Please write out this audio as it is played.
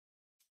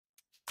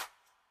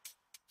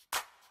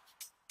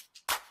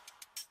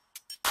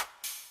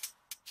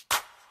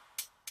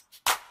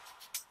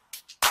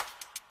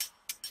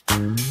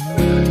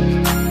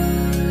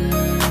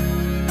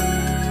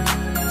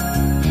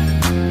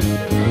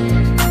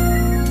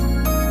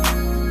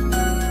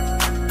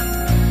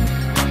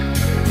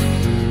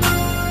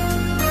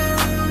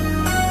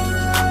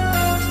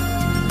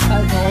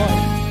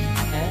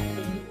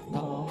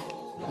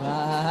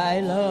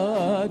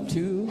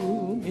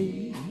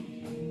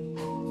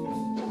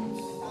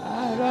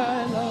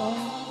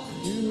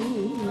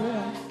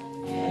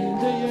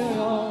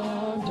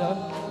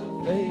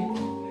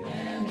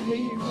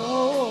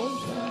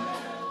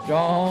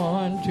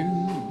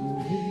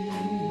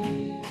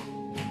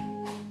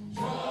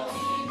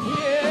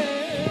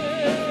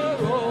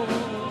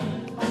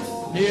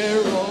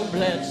Hear, O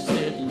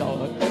blessed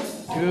Lord,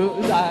 to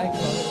thy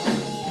cause.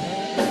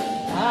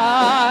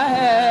 I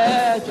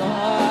have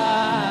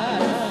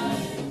done.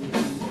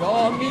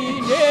 Draw me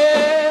near,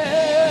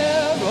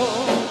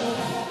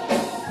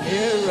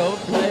 O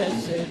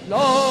blessed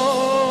Lord,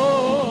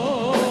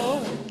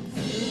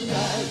 to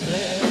thy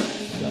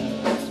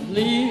blessed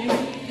lead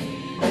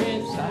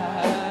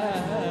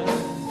inside.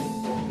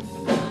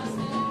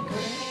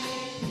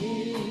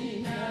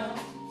 Bring now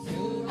to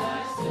thy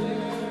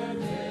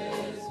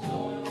service,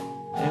 Lord.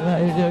 And I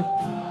look,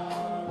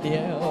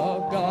 dear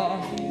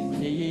God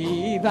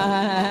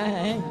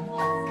divine,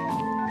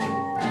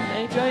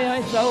 and joy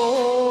I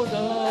soul the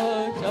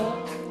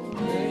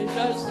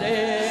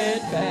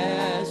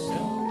steadfast,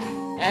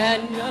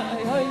 and I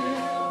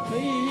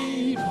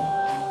feed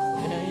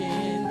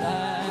in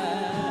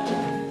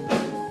thine.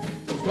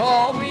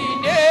 Draw me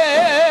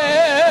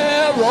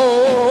near, O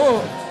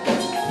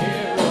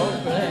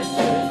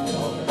blessed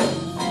Lord.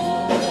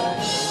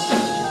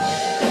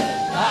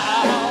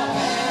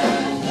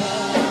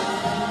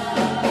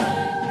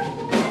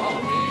 Draw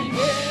me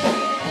near,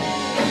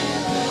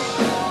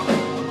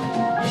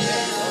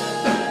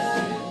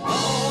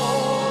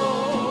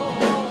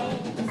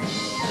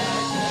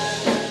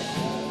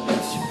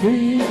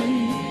 free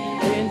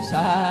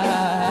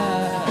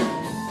inside.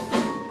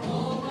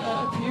 Oh, the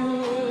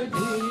pure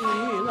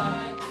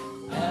delight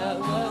of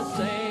the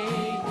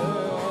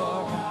Savior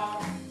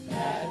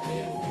has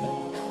been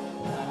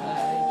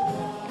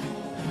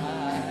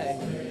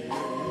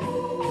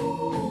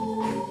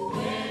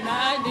when I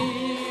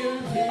kneel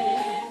in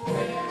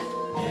prayer,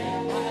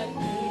 and I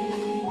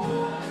need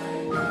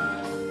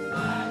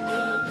I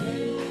will do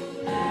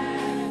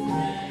and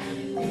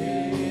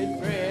with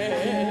prayer.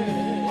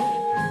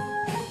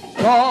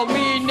 Draw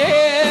me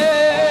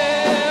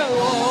near,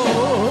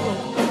 oh,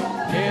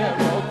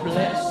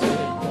 blessed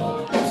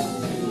Lord, to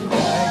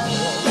thy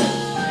cross.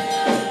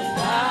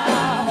 Thou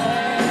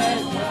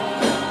hast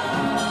done.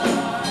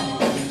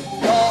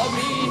 Draw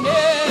me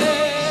near,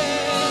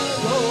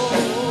 oh,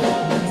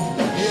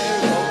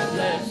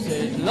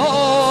 blessed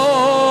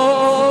Lord,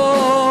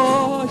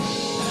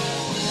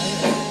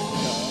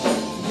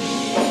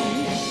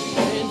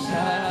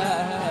 inside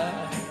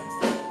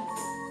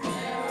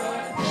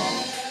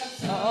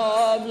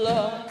of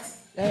love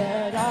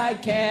that I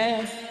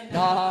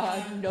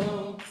cannot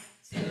know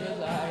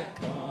till I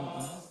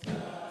come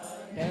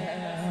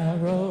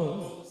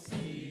narrow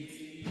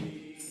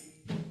sea.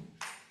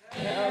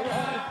 There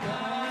are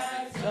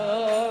cries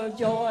of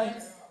joy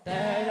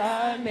that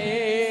I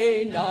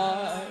may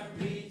not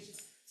reach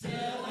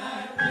till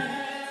I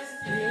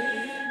rest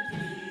in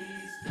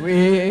peace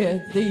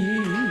with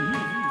thee.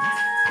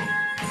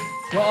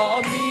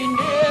 Draw me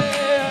near,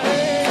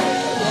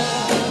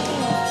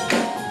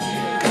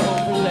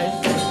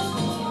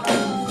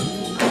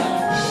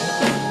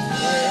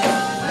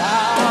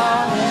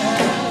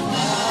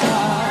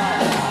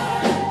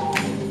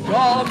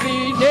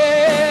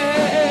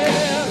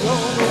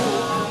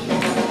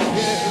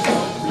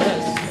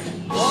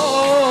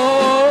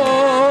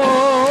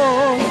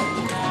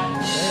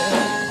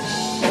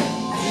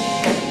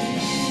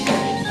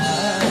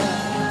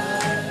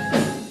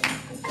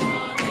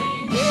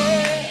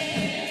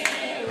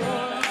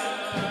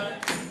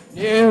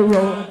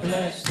 oh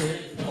blessed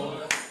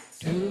Lord,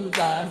 to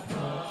thy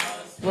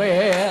cross,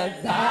 where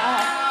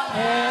thou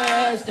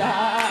hast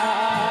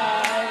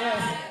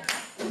died.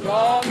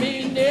 Draw me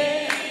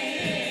near,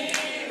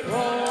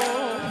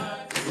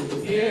 oh,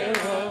 dear,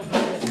 oh,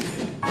 blessed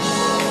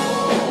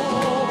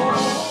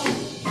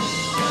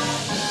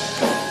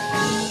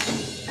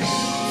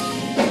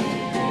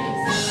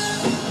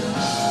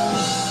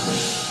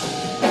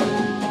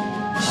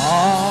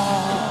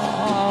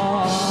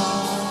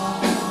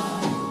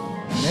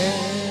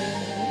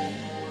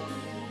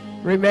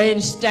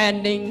Remain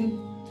standing.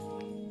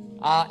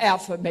 Our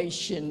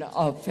affirmation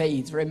of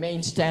faith.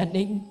 Remain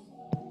standing.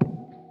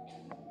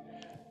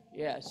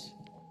 Yes.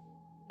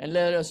 And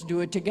let us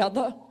do it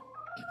together.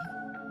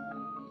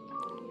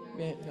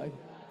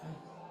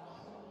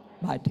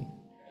 Mighty.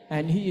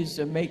 And he is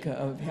the maker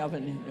of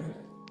heaven and earth.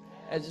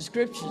 As the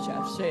scriptures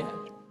have said,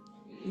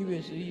 he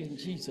was even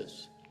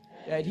Jesus,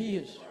 that he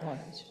is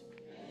Christ,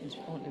 his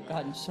only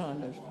begotten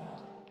Son of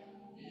God.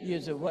 He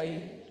is the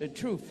way, the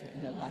truth,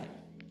 and the life.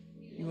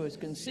 He was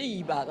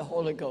conceived by the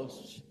Holy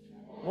Ghost,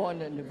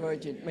 born in the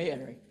Virgin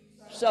Mary,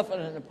 suffered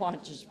under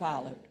Pontius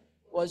Pilate,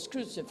 was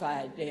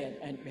crucified, dead,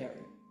 and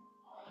buried.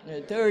 And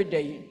the third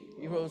day,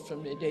 he rose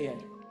from the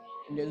dead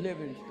and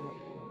delivered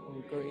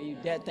from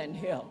grave, death, and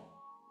hell.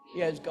 He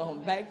has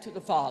gone back to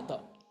the Father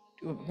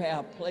to prepare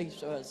a place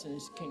for us in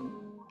his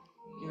kingdom.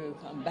 He will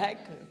come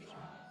back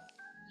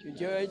to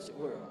judge the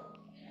world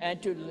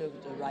and to deliver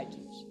the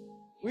righteous.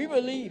 We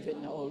believe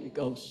in the Holy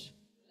Ghost,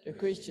 the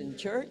Christian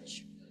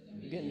church,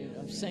 beginning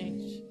of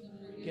saints,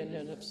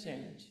 beginning of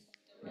sins,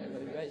 and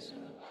the rest of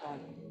the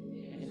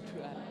body and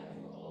trial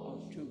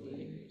of true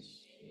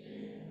believers.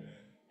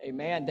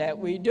 Amen. That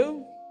we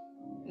do.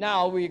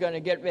 Now we're going to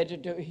get ready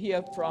to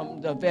hear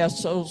from the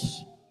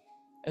vessels.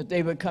 As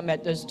they would come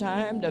at this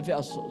time, the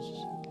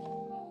vessels.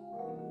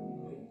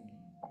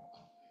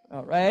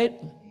 All right.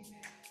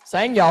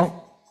 Sing,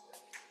 y'all.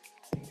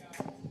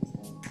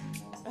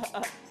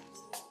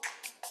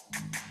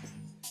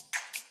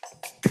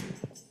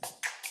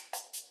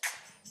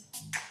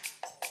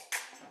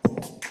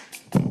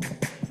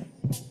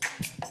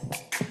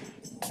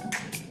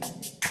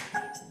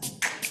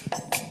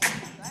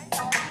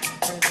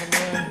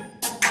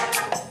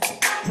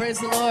 Praise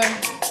the Lord.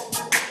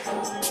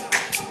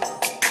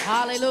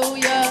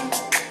 Hallelujah.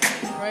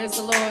 Praise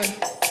the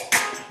Lord.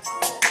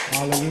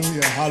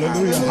 Hallelujah,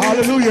 hallelujah,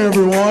 hallelujah,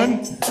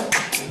 everyone.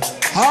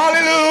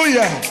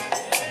 Hallelujah.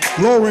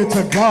 Glory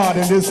to God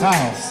in this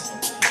house.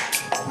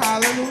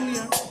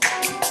 Hallelujah.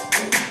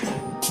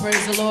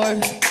 Praise the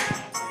Lord.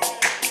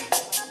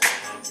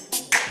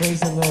 Praise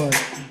the Lord.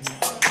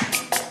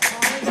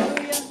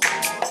 Hallelujah.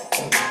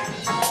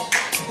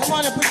 Come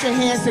on and put your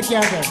hands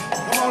together.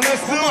 Come on,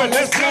 let's do it,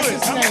 let's Bless do it.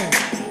 his Come name. on.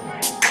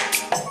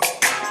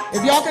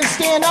 If y'all can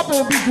stand up, it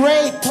would be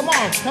great. Come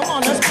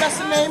on, let's bless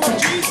the name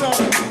of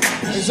Jesus.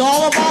 It's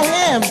all about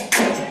him.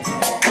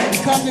 We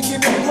come to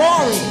give him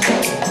glory.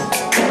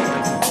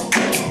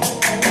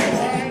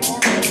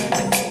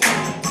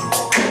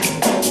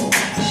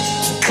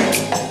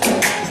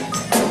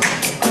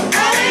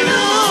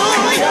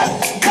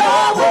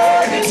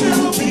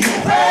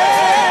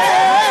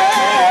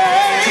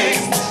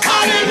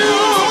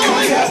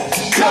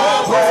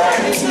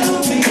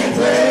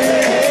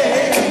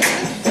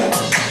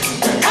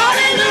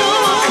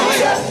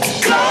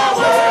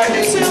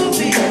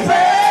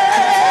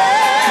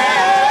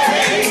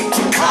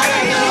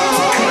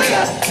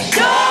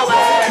 You're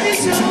worthy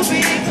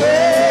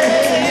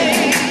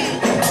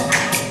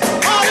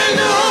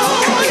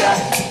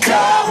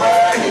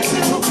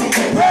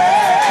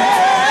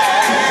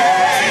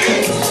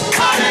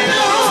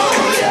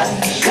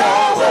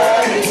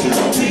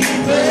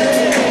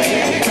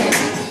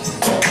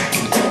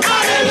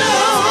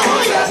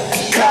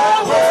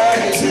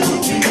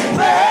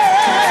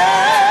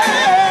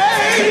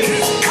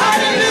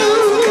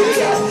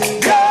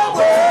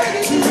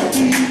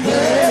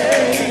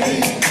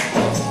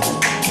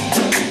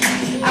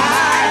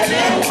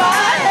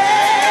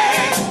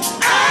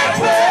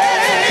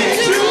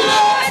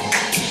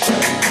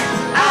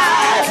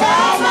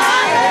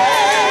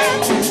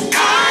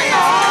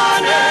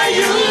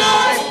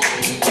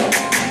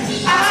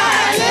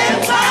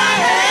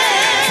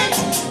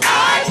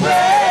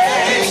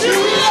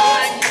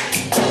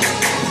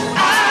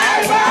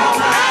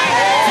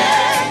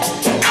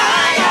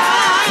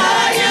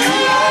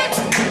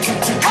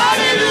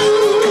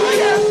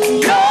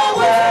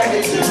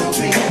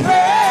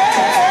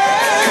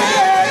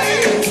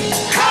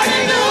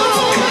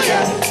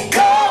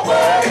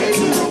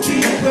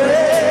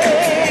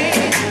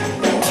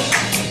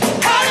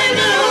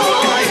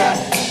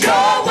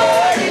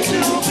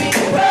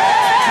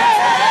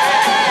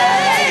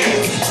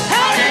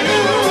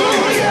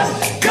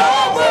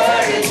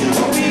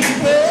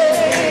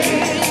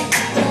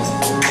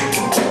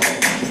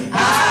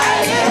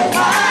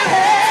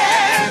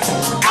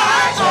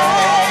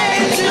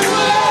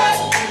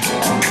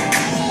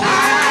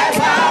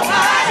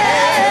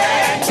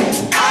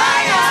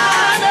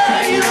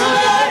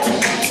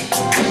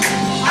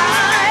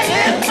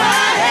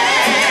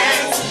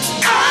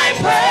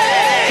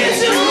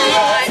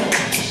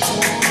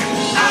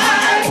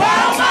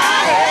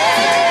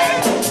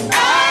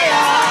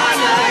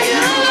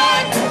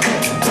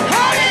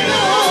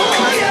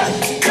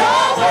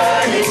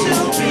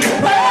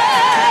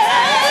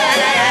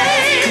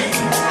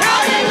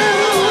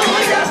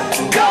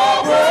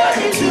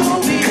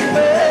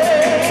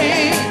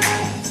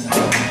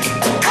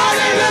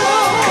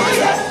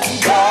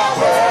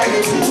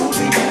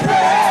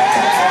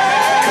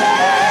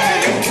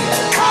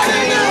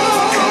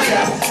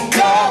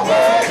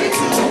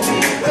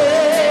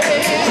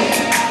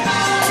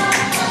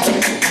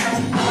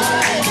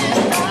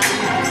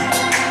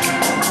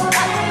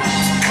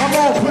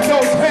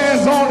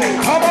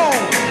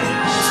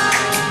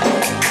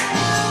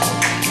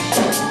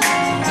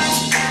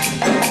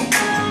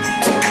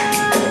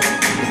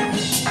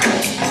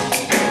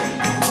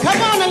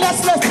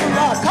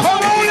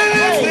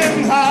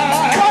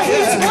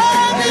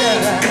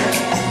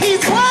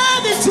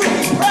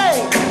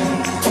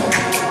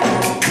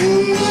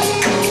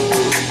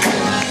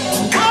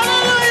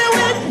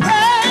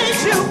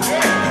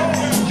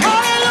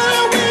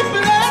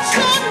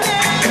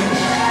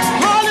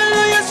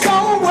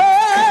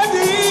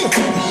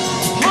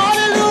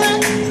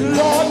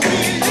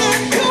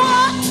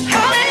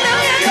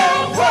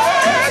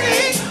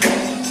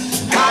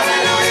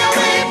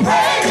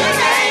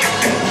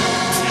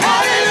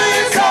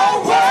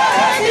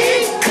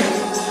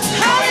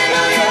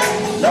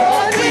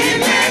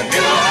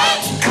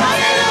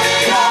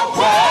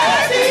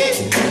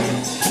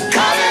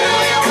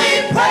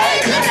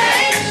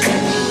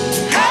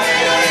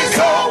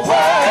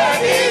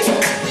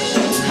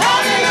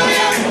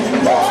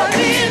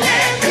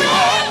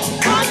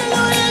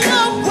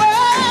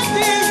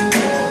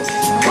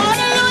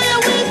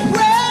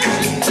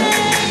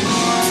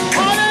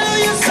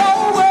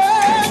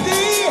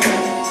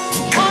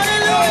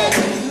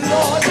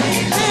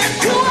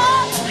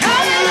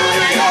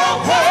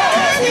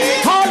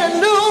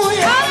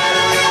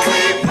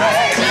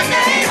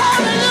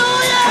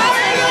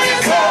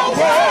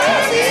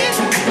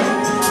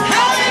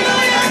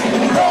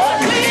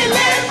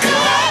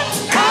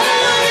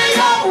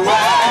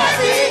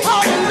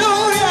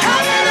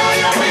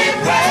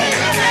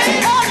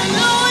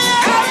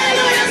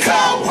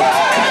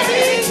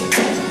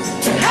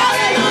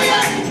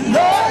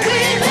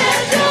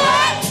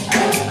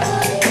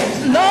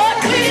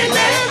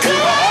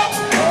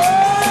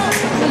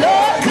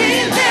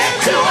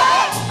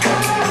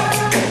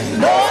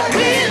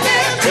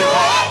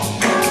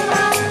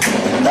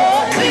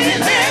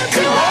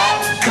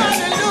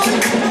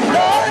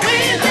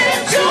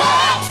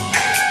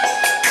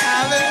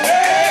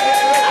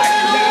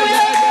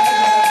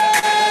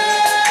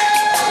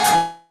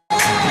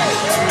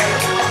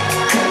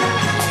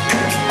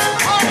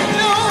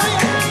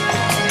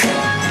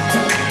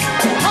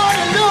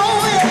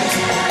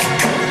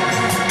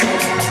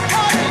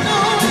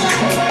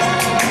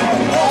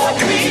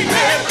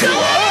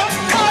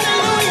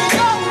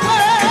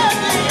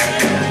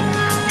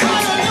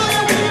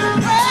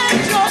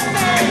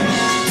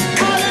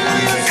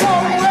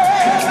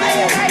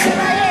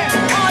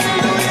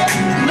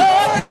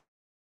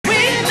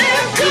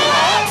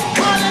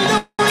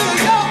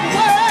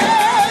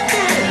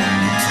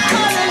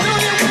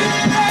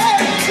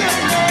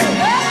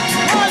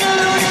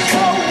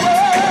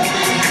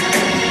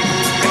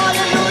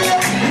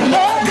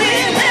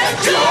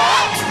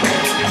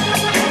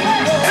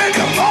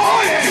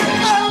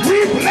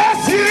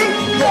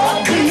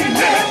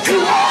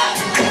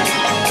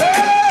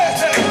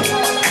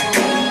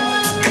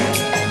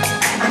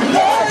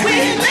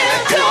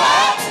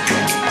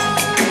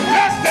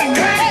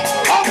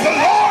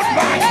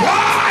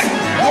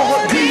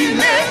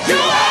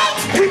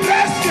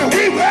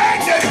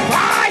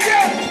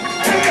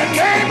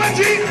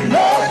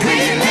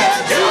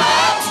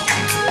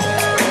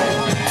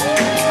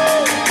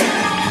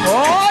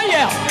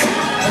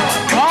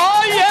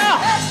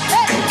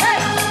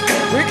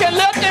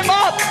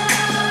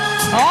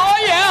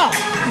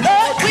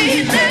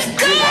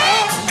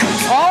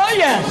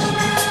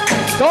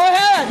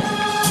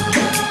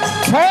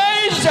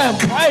him,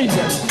 praise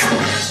him.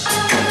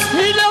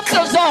 He lifts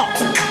us up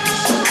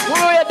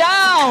when we're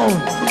down.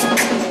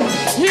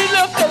 He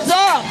lifts us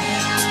up.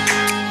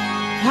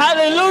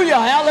 Hallelujah,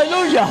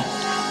 hallelujah.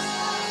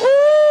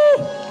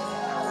 Woo.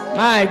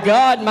 My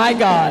God, my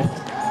God.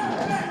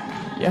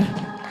 Yeah.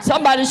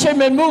 Somebody should have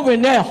been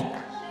moving there.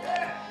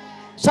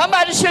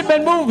 Somebody should have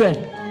been moving.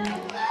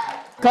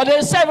 Because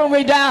they said when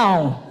we're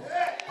down.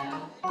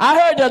 I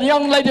heard the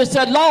young lady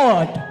said,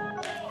 Lord,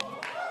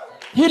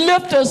 he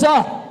lifts us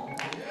up.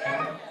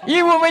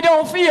 Even when we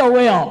don't feel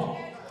well,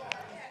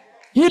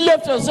 he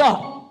lifts us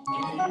up.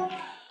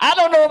 I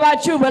don't know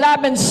about you, but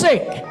I've been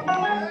sick.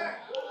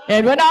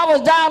 And when I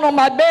was down on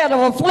my bed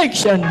of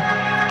affliction,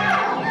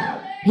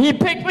 he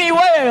picked me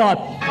way up.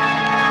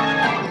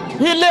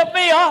 He lifted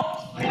me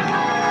up,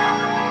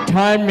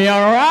 turned me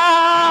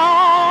around.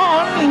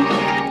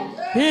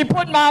 He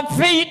put my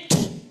feet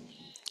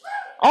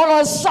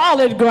on a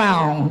solid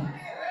ground.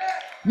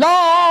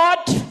 Lord,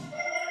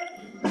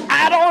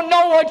 I don't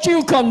know what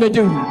you come to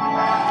do,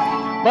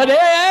 but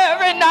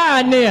every now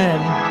and then,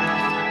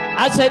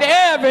 I said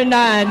every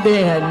now and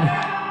then,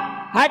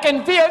 I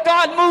can feel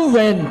God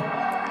moving,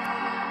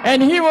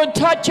 and he will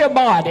touch your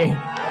body.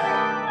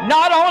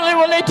 Not only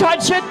will he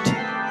touch it,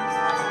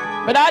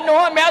 but I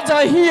know him as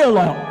a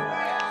healer.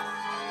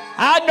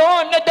 I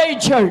know him today,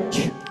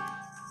 church.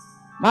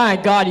 My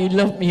God, he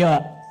lifted me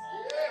up.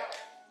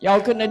 Y'all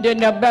couldn't have done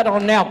no better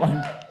on that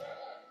one.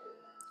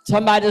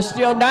 Somebody's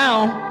still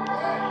down.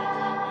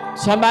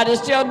 Somebody's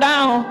still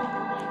down.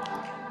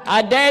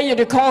 I dare you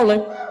to call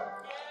him.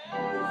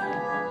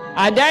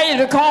 I dare you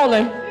to call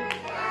him.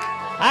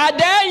 I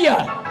dare you.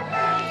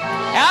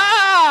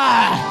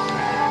 Ah!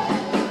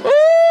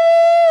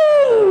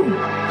 Woo!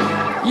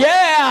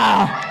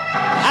 Yeah!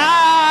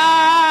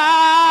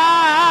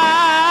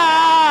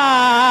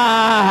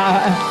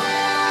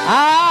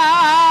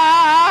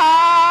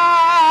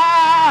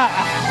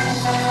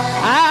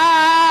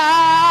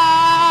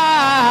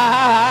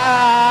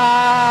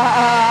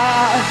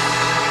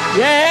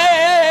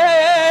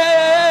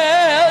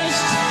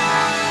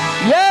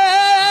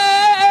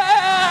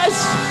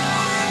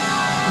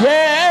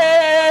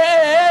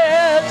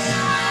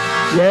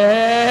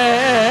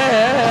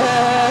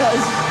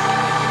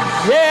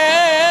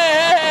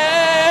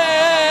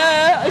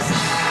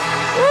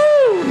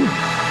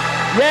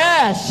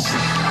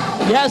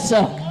 Yes,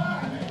 sir.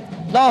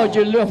 Lord,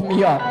 you lift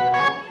me up.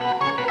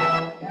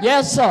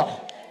 Yes, sir.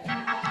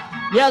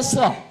 Yes,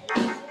 sir.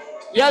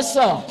 Yes,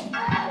 sir.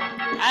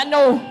 I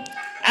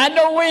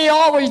know we ain't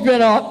always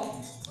been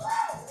up.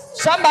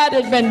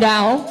 Somebody's been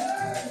down.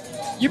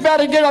 You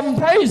better get up and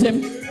praise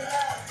him.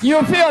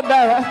 You'll feel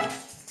better.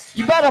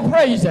 You better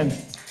praise him.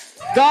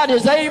 God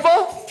is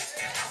able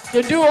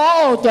to do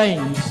all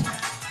things.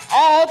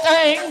 All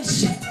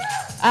things.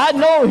 I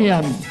know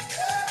him.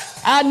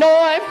 I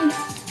know him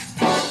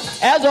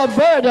as a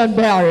burden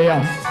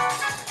barrier.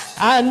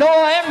 I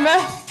know him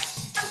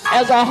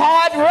as a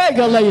heart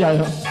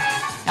regulator.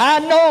 I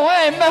know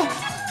him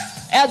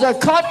as a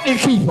company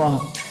keeper.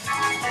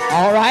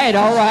 All right,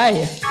 all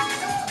right.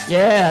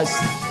 Yes.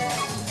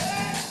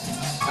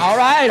 All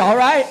right, all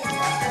right.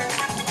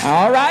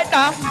 All right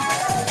now.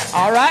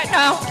 All right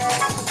now.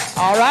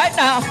 All right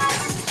now.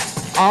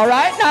 All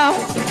right now.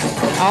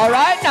 All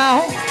right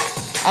now.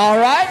 All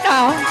right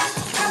now.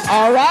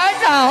 All right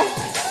now.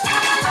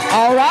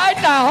 All right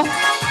now.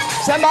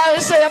 Somebody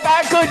say if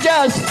I could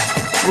just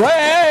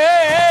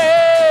wait.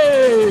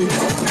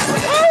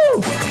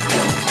 Woo.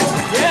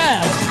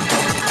 Yes.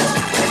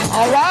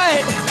 All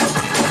right.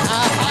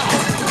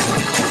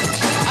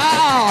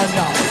 Oh,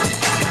 no.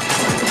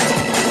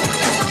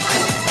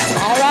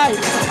 All right.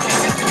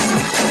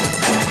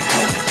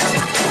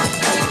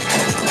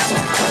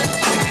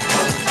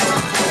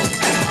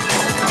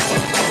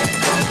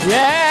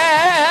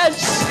 Yes.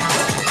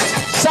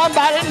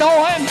 Somebody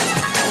know him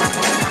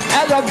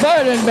as a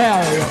burden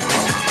barrier.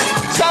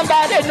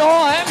 Somebody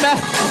know him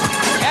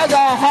as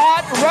a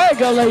heart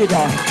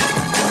regulator.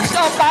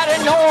 Somebody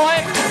know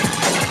him.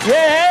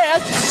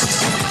 Yes.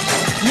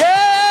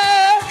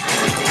 Yeah.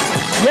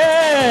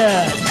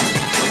 Yeah.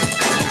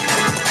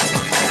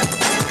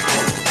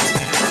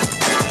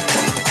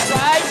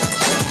 Right.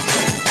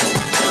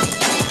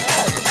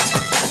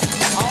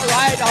 All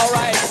right. All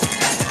right.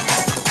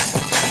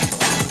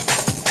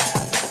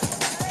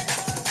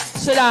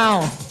 Sit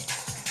down.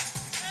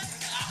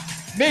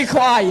 Be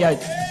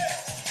quiet.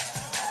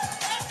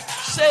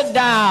 Sit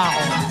down.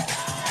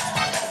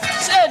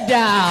 Sit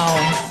down.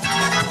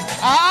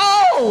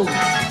 Oh!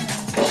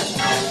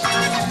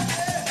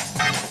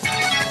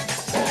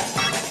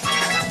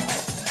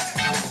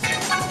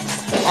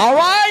 All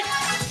right.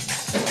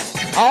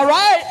 All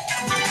right.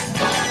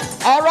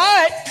 All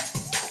right.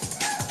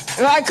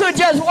 If I could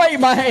just wave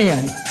my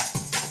hand.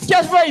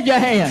 Just wave your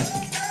hand.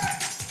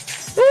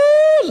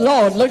 Ooh,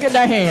 Lord, look at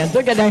the hands.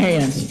 Look at the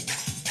hands.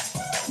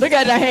 Look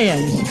at the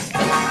hands.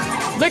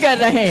 Look at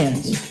the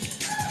hands.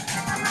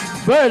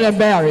 Burden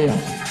barrier.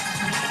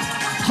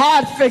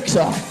 Heart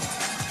fixer.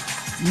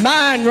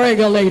 Mind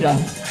regulator.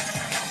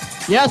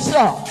 Yes,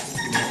 sir.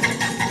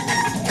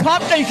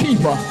 company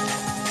keeper.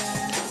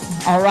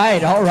 All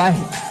right, all right.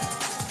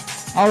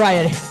 All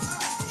right.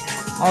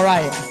 All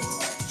right.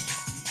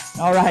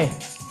 All right.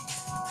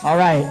 All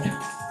right.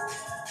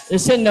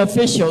 It's in the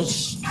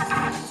official's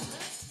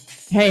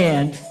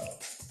hand.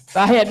 If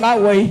I had my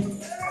way,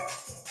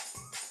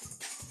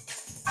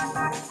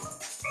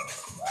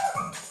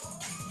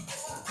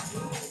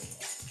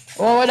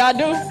 what would I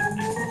do?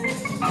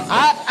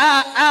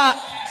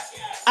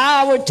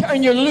 I would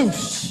turn you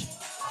loose.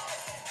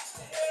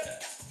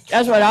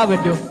 That's what I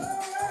would do.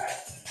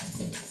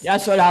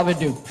 That's what I would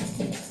do.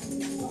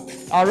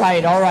 All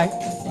right, all right.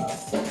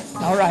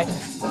 All right.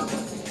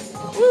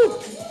 Woo.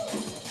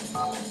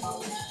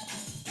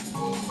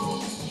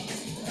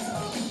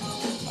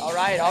 All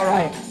right, all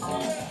right.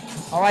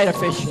 All right,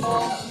 official.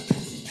 All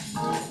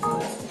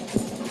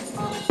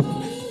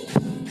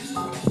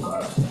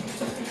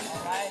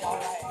right, all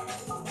right.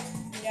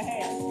 Your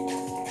hand.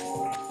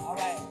 All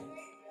right.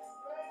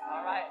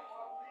 All right.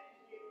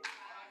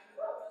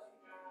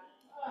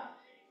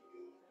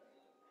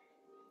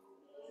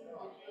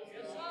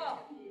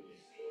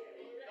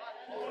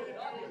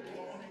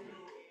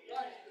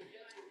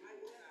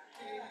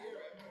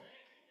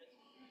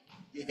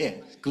 Yes, sir. Yeah,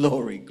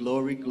 glory,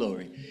 glory,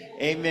 glory.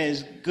 Amen.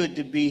 It's good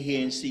to be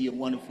here and see your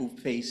wonderful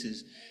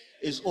faces.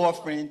 It's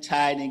offering,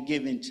 tithe, and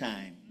giving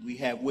time. We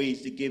have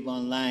ways to give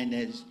online,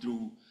 that is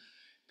through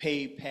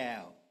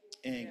PayPal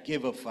and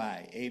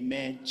Giveify.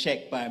 Amen.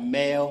 Check by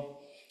mail.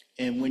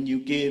 And when you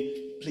give,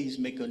 please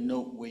make a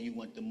note where you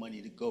want the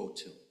money to go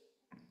to.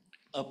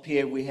 Up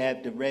here we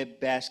have the red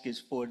baskets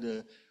for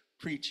the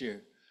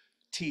preacher,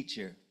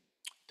 teacher,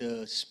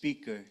 the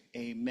speaker,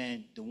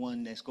 amen, the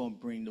one that's going to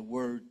bring the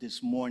word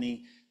this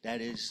morning.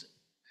 That is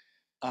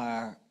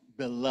our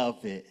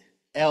beloved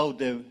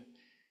Elder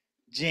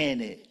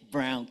Janet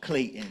Brown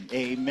Clayton,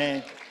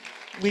 amen.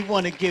 We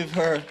want to give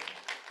her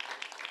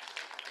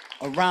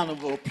a round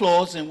of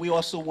applause, and we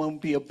also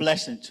want to be a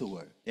blessing to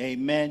her,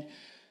 amen.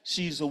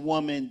 She's a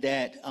woman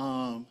that,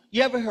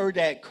 you ever heard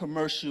that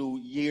commercial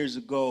years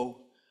ago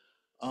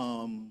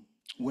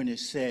when it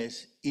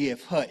says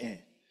E.F. Hutton?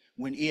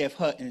 When E.F.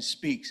 Hutton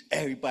speaks,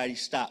 everybody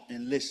stop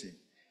and listen.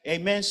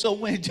 Amen. So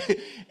when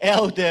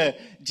Elder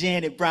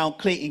Janet Brown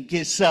Clayton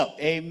gets up,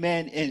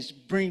 amen, and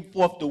bring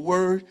forth the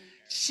word,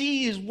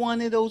 she is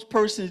one of those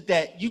persons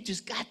that you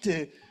just got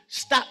to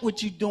stop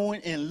what you're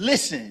doing and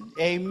listen,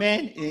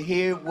 amen, and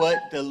hear what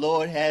the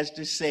Lord has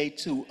to say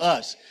to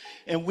us.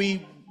 And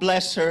we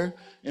bless her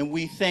and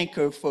we thank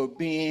her for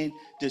being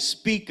the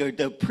speaker,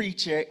 the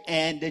preacher,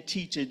 and the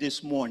teacher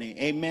this morning.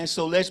 Amen.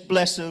 So let's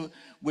bless her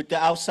with the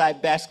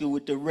outside basket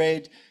with the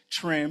red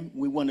trim.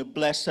 We want to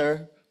bless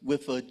her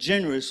with a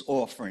generous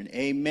offering.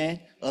 Amen.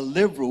 A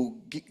liberal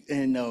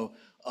and a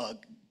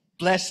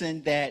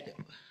blessing that,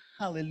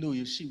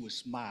 hallelujah, she will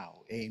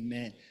smile.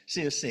 Amen.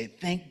 She'll say,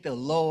 thank the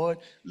Lord.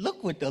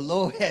 Look what the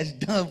Lord has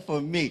done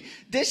for me.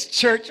 This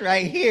church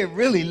right here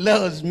really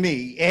loves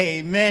me.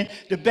 Amen.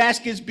 The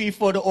baskets be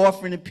for the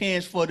offering, the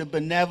pins for the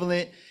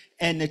benevolent,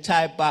 and the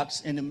tithe box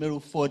in the middle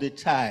for the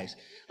tithes.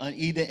 On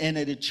either end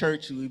of the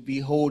church, we'll be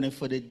holding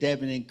for the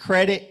debit and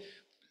credit.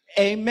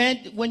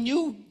 Amen. When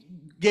you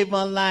give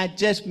online,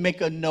 just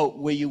make a note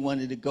where you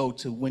wanted to go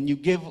to. When you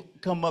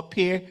come up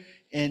here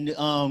and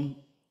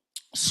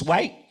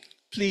swipe,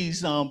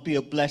 please be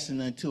a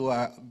blessing unto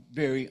our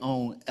very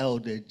own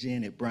Elder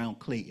Janet Brown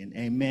Clayton.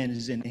 Amen.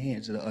 It's in the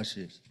hands of the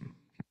ushers.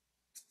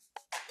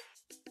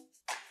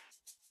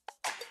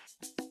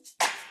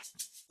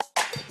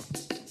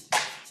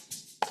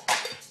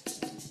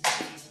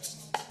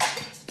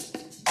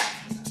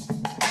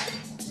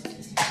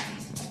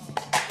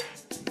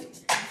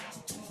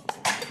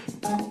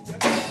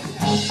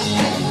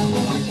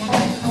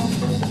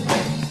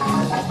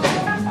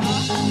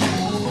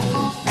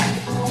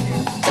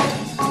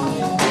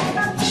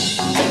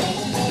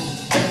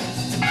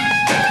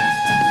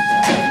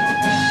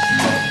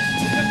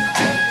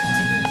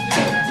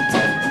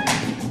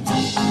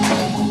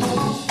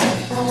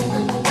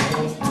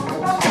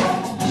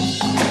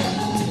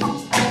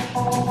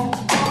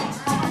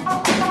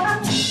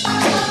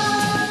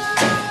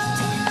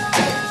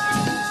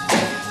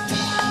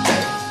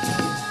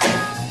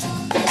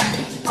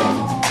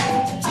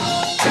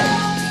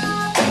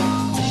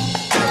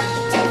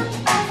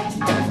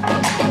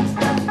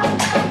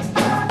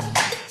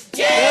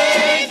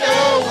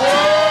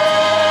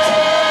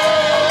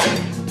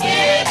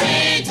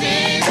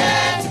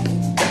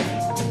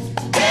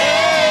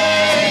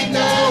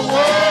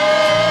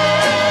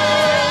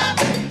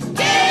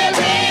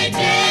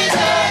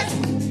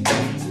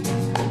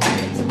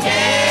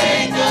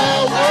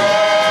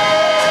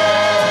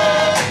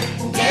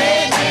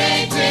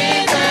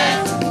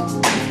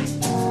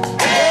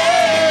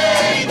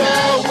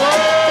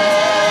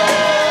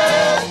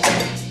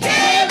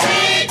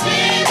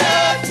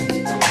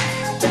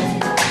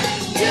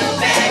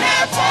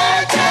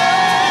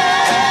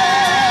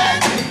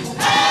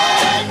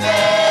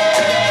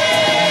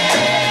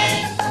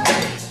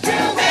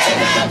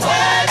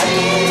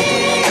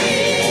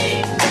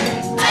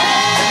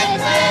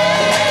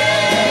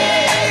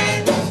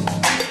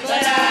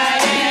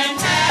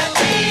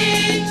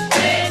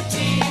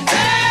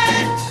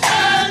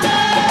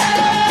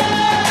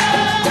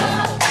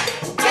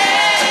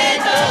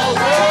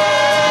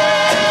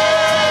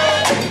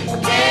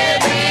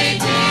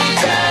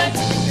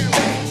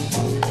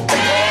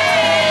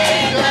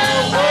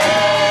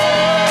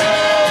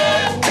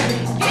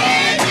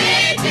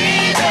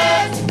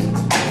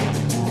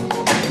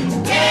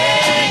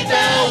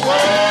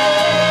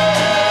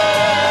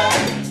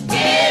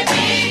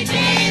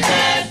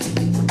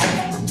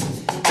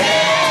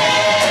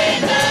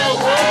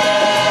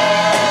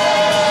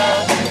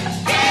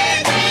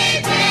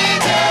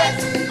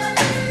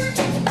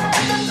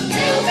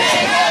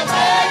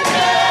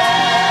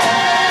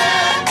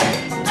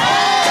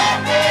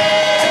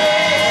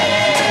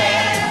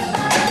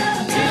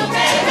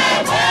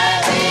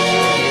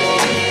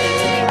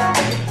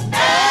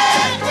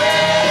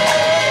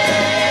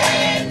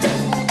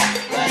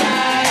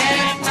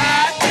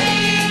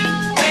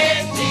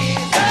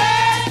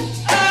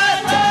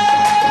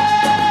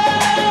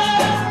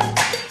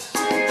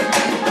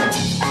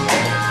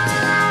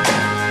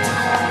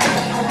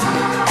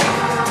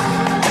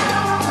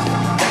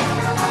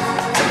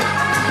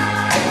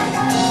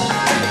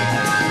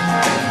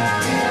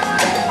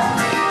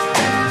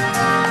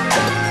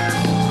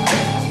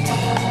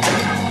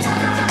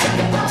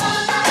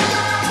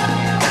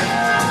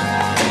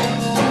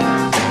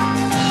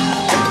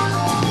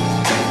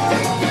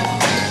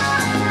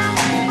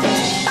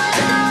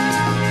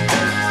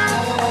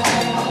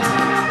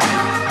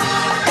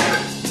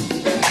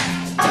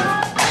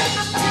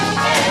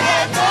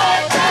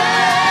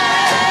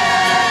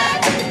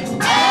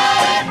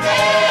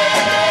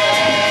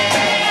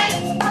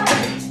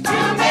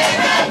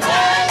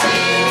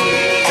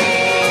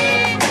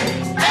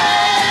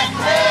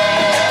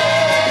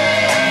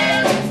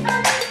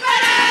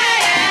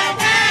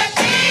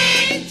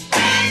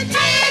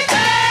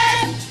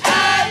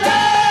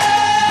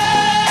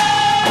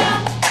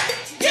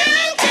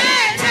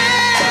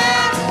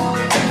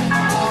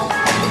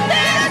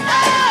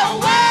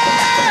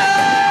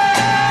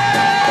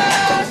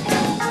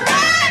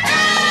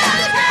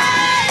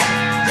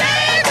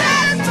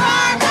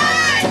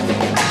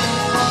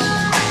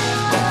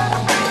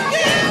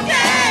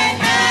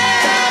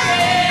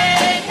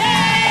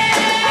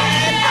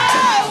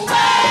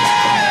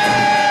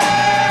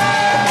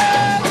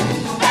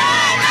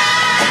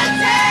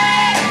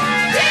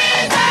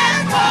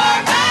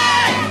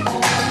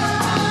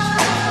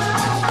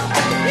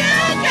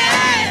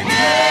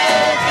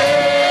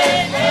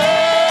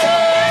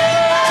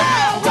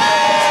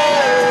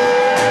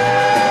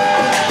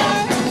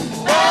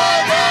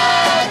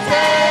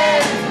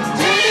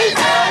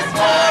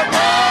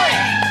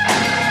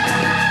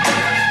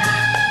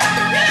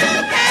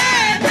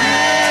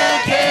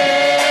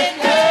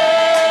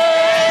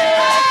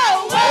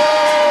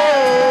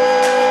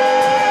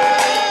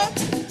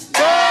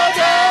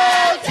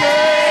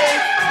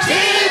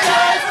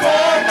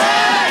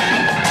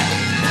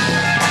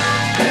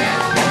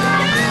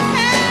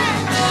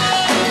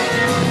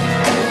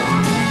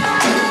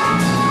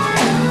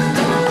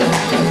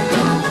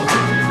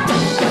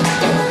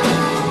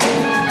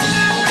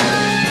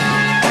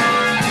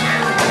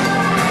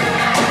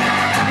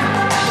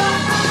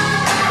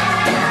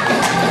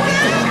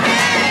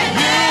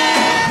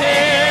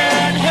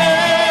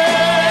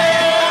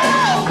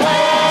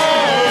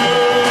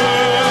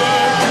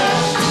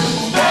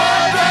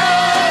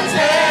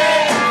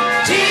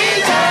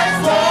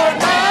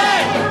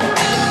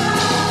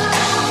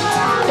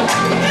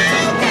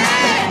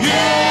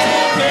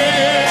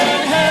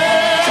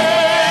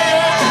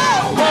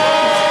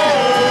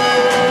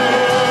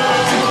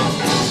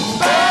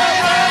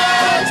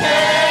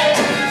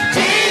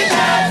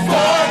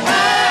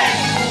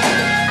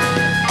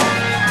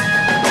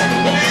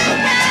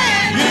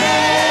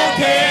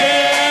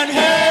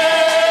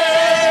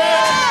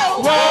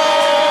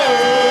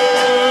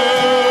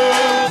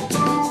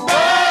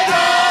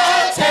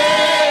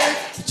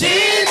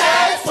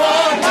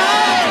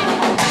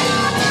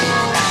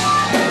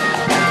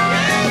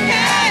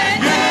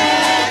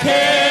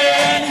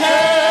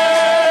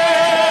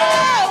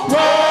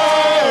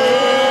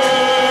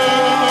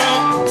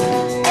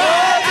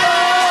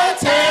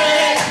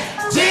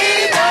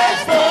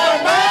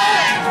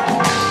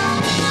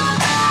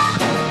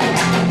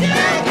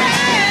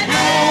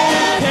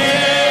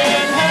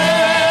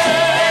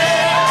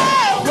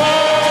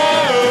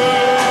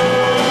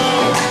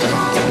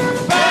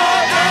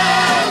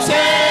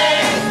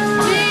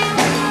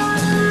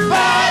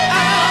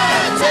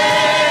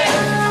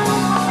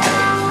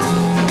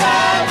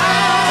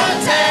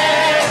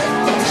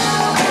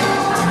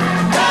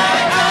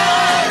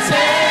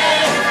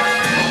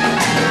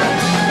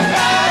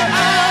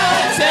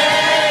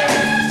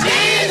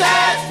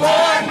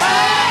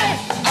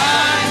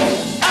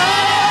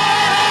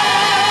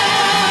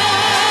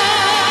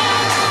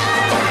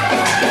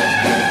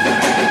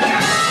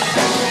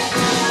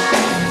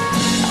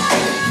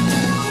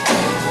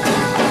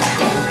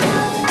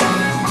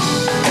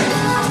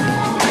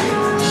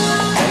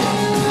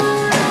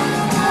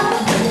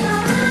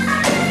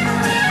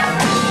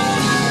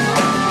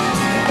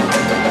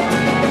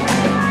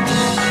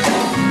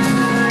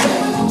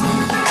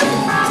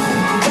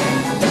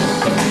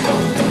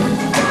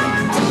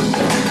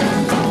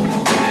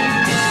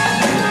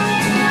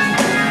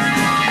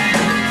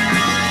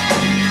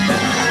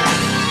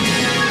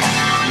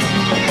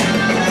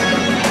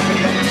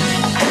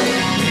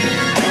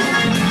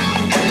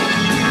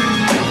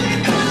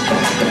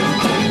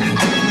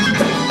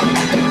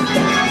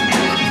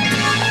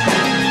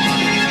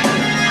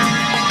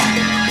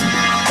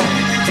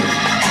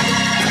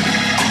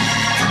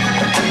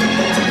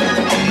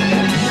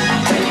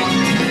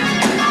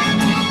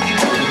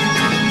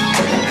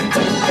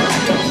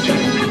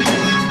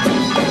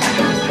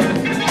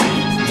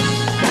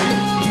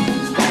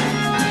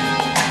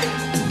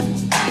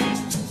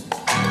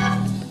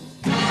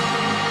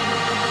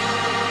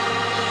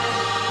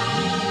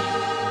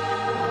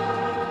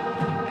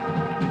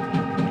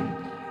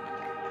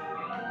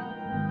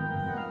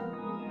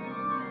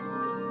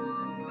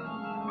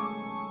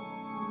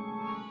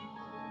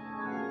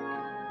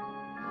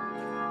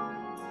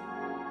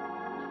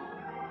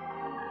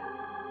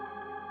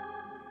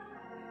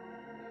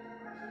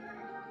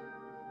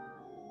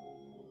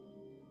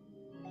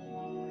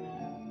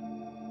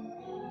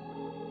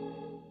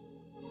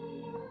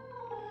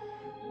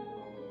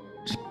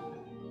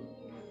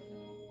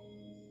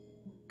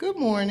 Good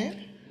morning.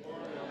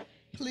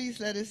 Please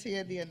let us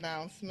hear the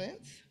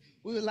announcements.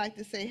 We would like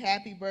to say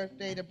happy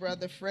birthday to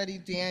Brother Freddie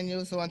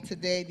Daniels on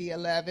today, the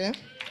 11th.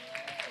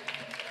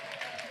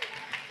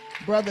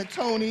 Brother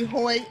Tony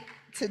Hoyt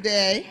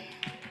today.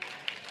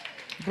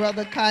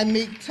 Brother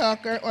Kymeek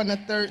Tucker on the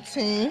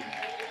 13th.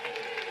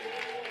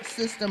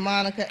 Sister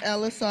Monica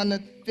Ellis on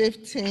the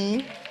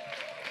 15th.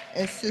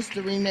 And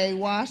Sister Renee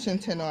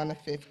Washington on the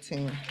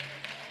 15th.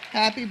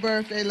 Happy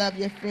birthday, love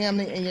your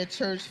family and your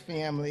church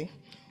family.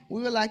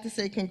 We would like to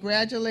say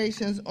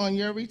congratulations on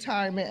your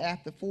retirement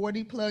after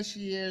 40 plus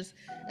years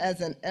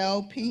as an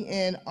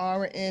LPN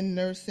RN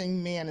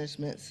nursing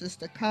management.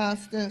 Sister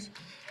Constance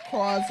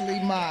Crossley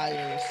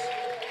Myers.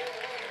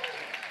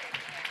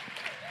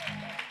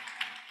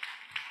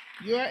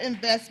 Your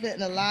investment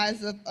in the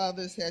lives of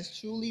others has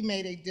truly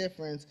made a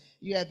difference.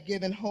 You have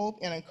given hope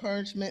and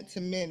encouragement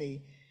to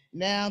many.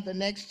 Now, the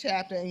next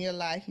chapter in your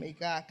life, may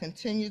God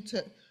continue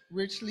to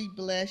richly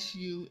bless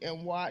you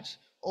and watch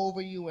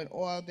over you in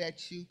all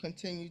that you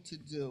continue to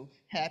do.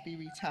 Happy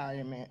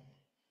retirement.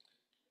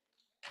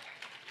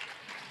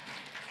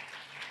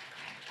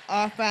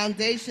 Our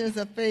Foundations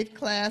of Faith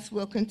class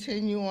will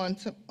continue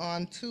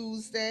on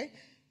Tuesday.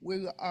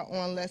 We are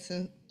on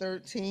lesson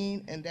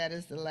 13, and that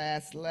is the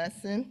last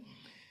lesson.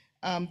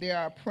 There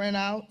are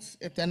printouts.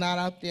 If they're not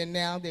out there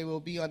now, they will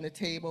be on the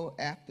table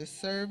after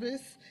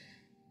service.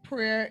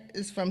 Prayer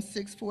is from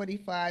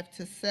 6:45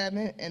 to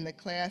 7, and the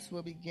class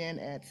will begin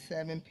at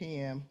 7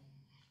 p.m.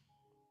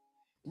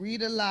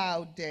 Read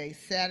Aloud Day,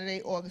 Saturday,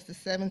 August the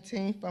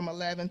 17th, from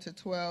 11 to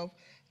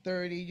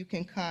 12:30. You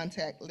can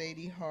contact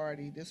Lady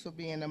Hardy. This will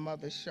be in the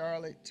Mother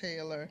Charlotte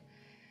Taylor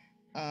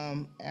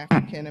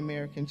African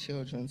American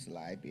Children's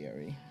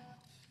Library.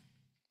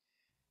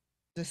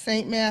 The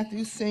St.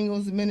 Matthew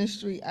Singles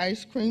Ministry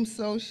Ice Cream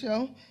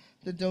Social.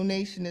 The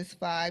donation is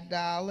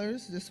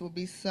 $5. This will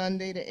be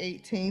Sunday the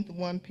 18th,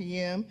 1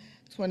 p.m.,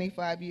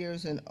 25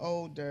 years and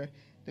older.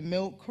 The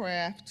Milk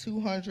Craft,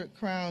 200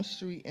 Crown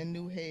Street in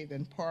New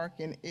Haven.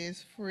 Parking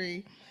is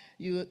free.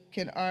 You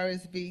can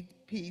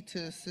RSVP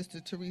to Sister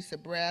Teresa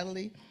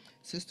Bradley,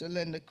 Sister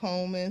Linda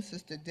Coleman,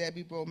 Sister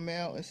Debbie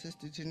Bromell, and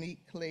Sister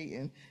Janique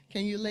Clayton.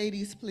 Can you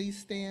ladies please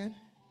stand?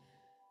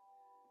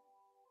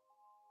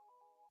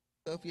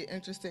 So if you're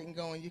interested in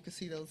going, you can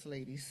see those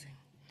ladies.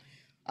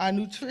 Our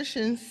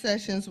nutrition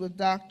sessions with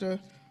Dr.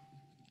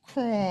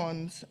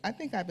 Corns. I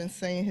think I've been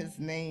saying his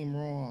name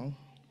wrong.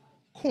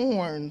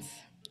 Corns.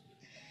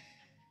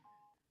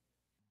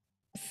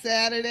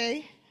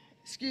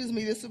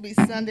 This will be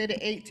Sunday the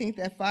 18th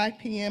at 5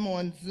 p.m.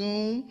 on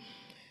Zoom.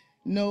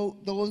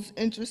 Note, those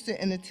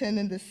interested in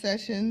attending the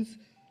sessions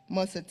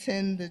must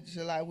attend the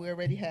July, we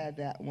already had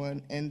that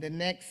one, and the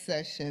next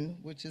session,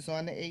 which is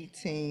on the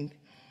 18th,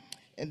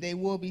 and they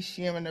will be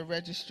sharing a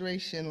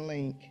registration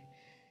link.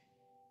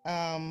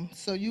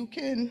 So you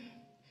can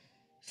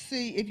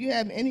see, if you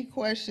have any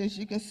questions,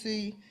 you can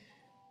see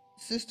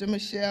Sister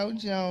Michelle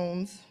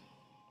Jones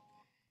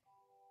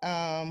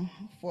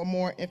for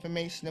more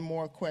information and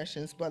more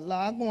questions. But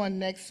log on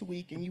next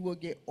week and you will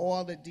get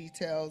all the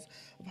details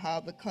of how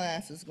the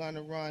class is going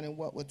to run and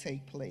what will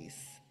take place.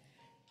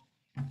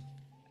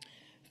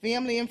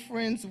 Family and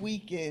Friends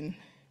Weekend.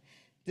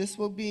 This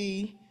will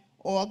be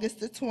August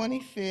the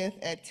 25th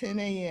at 10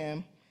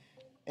 a.m.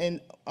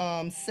 and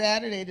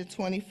Saturday the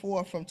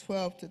 24th from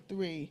 12 to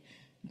 3.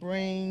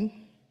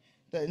 Bring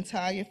the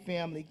entire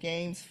family,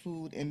 games,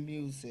 food, and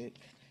music.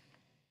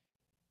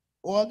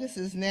 August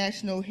is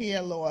National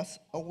Hair Loss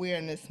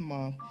Awareness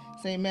Month.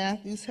 St.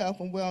 Matthew's Health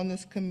and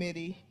Wellness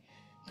Committee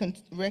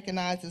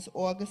recognizes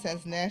August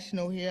as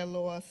National Hair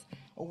Loss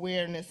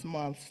Awareness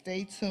Month.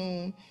 Stay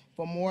tuned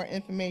for more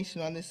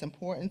information on this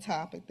important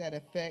topic that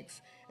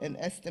affects an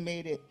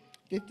estimated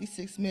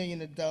 56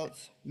 million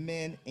adults,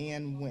 men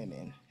and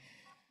women.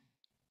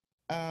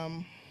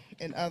 And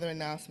other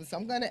announcements.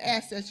 I'm going to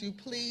ask that you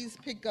please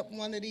pick up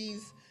one of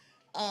these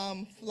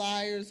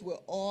flyers with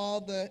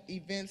all the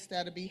events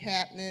that'll be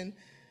happening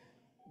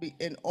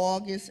in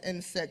August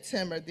and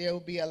September. There will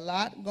be a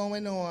lot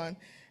going on,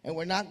 and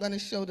we're not going to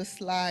show the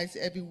slides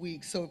every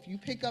week. So if you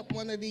pick up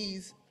one of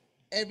these,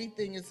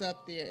 everything is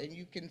up there, and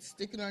you can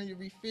stick it on your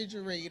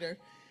refrigerator,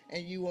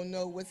 and you will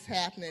know what's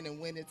happening and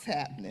when it's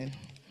happening.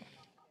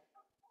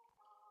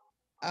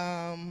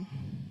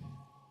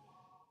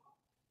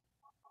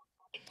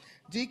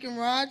 Deacon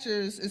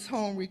Rogers is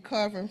home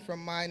recovering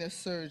from minor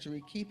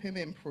surgery. Keep him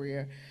in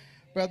prayer.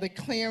 Brother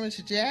Clarence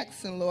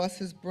Jackson lost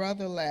his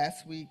brother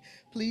last week.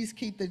 Please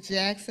keep the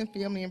Jackson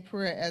family in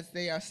prayer as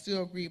they are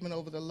still grieving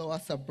over the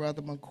loss of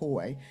Brother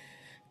McCoy.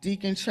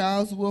 Deacon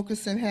Charles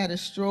Wilkerson had a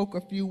stroke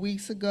a few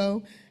weeks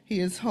ago.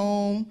 He is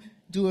home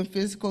doing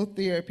physical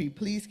therapy.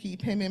 Please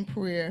keep him in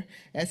prayer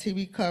as he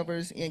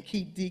recovers, and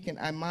keep Deacon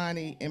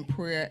Imani in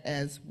prayer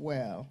as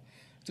well.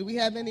 Do we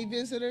have any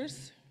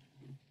visitors?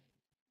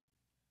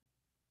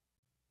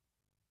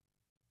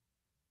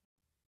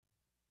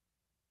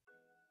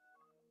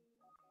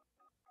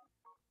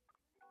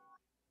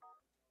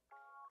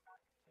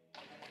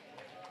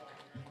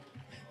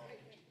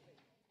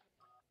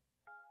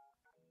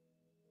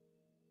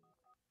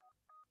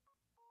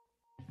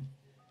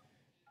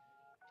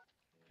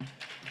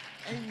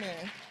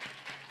 Amen.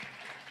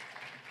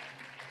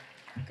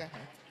 Go ahead.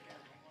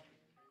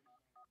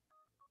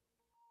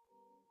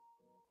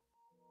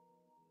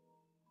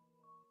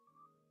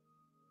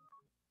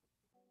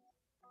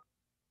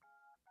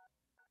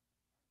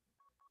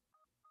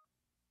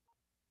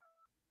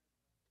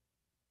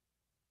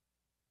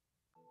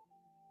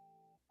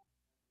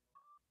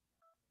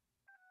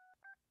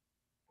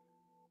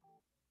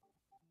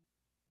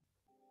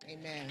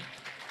 Amen.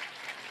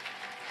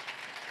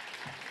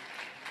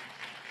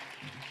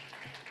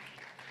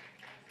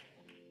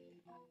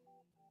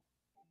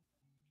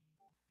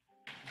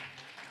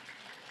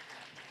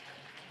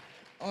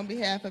 On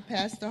behalf of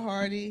Pastor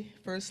Hardy,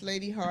 First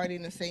Lady Hardy,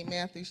 and the St.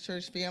 Matthew's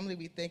Church family,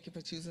 we thank you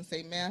for choosing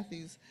St.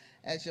 Matthew's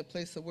as your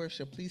place of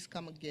worship. Please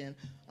come again.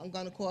 I'm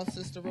going to call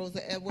Sister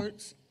Rosa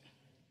Edwards.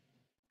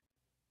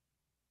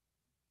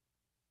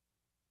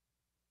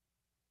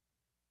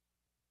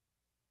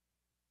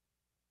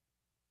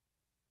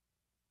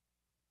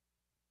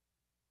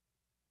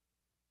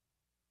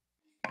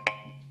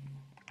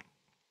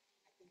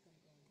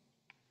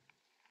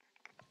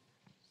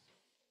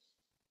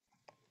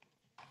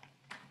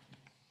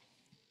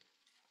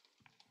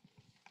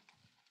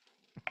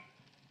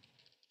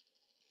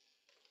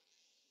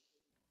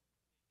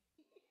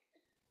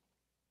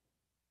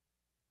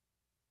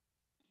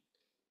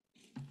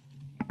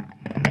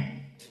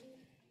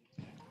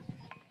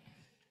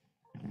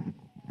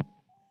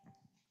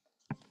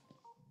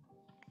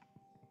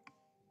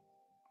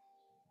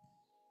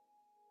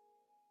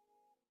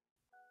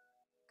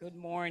 Good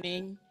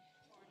morning.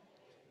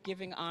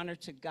 Giving honor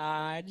to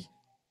God,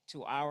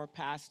 to our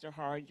Pastor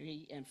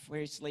Hardy and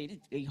First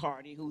Lady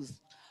Hardy, who's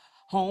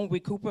home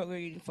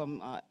recuperating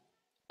from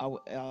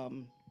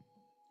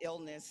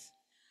illness.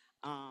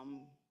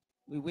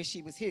 We wish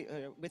he was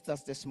here with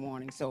us this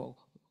morning, so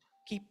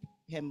keep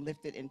him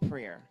lifted in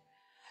prayer.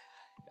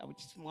 I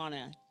just want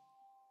to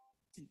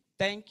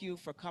thank you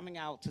for coming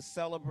out to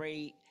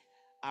celebrate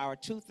our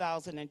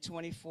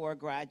 2024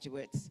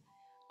 graduates.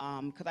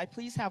 Could I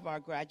please have our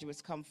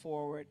graduates come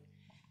forward?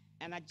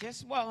 And I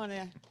just want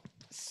to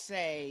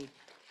say,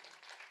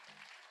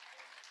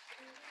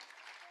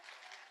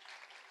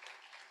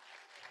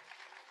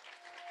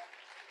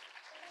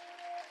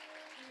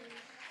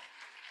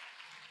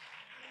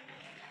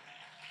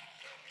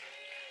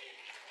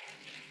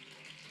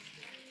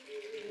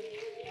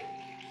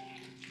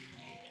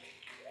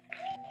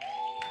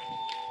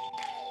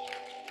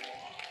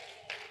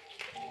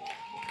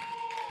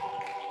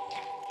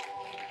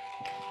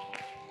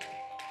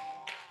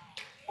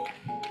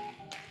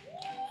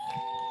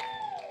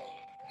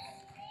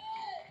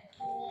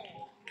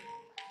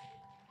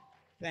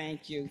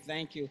 thank you,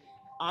 thank you.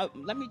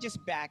 Let me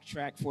just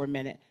backtrack for a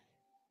minute.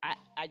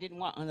 I didn't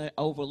want to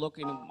overlook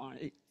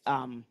anyone.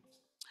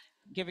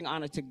 Giving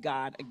honor to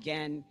God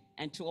again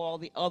and to all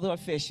the other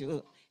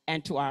officials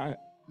and to our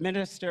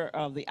minister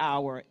of the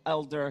hour,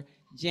 Elder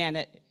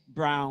Janet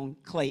Brown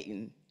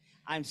Clayton.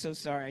 I'm so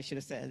sorry, I should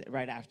have said it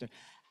right after.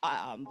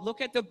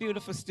 Look at the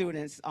beautiful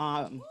students.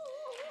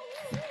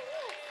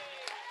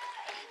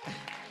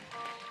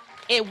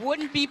 It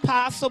wouldn't be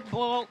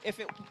possible if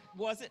it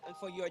wasn't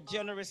for your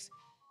generous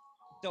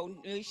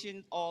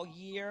donation all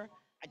year.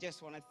 I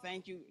just want to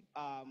thank you.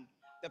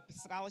 The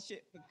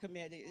scholarship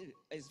committee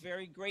is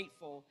very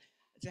grateful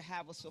to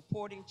have a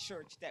supporting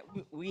church that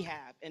we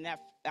have. And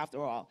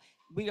after all,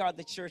 we are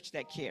the church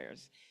that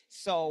cares.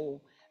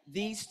 So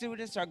these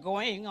students are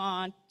going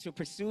on to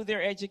pursue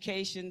their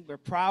education. We're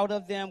proud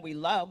of them. We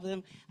love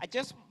them. I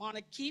just want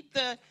to keep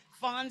the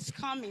funds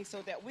coming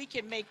so that we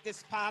can make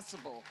this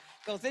possible.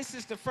 Because this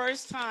is the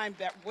first time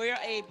that we're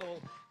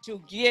able to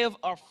give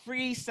a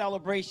free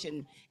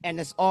celebration, and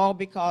it's all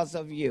because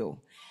of you,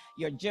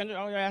 your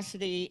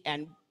generosity,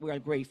 and we're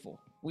grateful.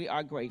 We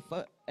are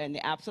grateful. In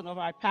the absence of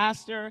our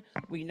pastor,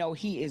 we know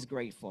he is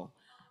grateful.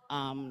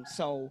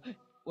 So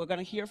we're going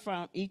to hear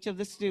from each of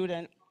the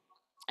students,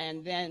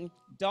 and then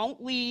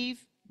don't leave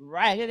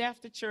right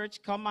after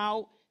church. Come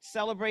out,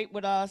 celebrate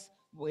with us.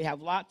 We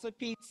have lots of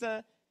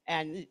pizza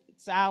and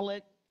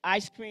salad,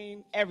 ice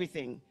cream,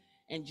 everything.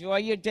 Enjoy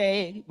your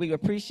day. We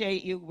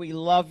appreciate you. We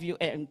love you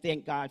and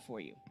thank God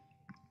for you.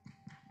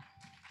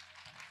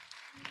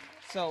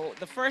 So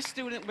the first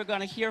student we're going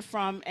to hear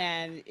from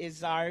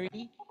is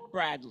Zari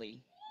Bradley.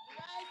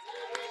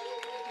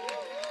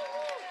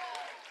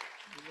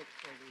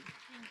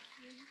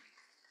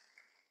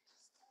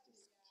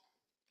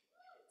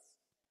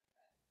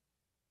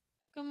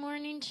 Good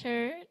morning,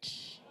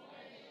 church.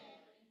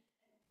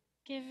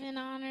 Giving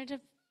honor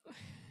to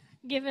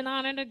giving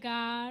honor to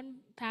God,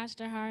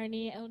 Pastor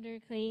Hardy, Elder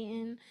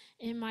Clayton,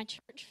 and my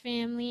church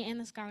family and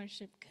the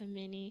scholarship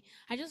committee.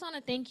 I just want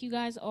to thank you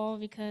guys all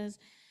because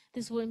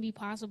this wouldn't be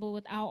possible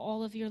without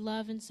all of your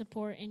love and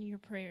support and your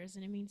prayers,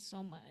 and it means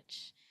so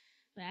much.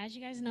 But as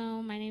you guys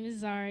know, my name is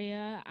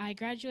Zaria. I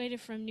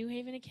graduated from New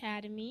Haven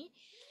Academy.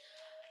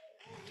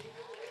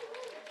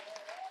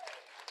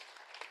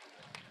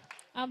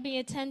 I'll be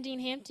attending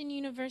Hampton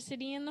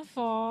University in the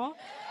fall.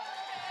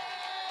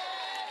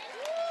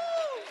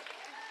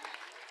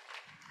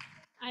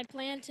 I I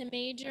plan to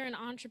major in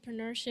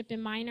entrepreneurship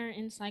and minor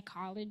in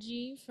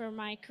psychology. For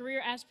my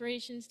career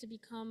aspirations to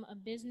become a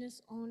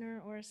business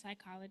owner or a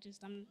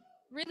psychologist, I'm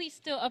really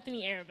still up in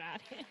the air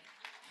about it.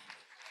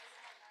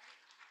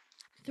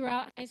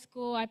 Throughout high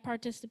school, I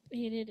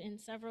participated in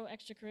several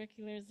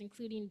extracurriculars,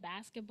 including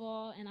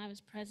basketball, and I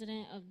was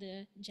president of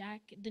the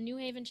New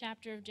Haven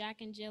chapter of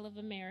Jack and Jill of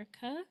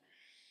America.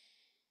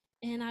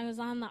 And I was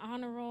on the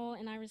honor roll,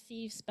 and I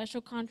received special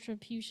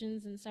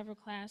contributions in several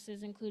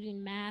classes,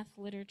 including math,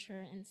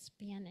 literature, and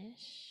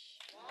Spanish.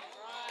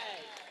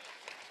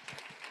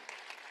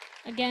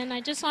 Again,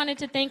 I just wanted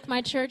to thank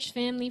my church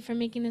family for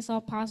making this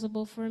all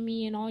possible for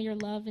me, and all your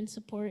love and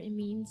support. It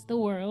means the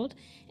world.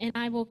 And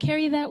I will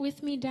carry that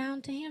with me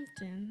down to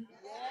Hampton.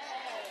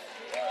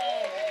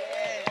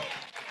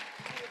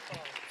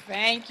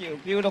 Thank you.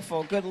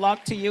 Beautiful. Good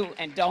luck to you.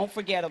 And don't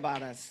forget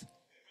about us.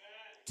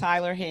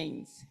 Tyler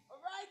Haynes. All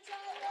right,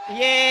 Tyler.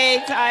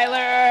 Yay,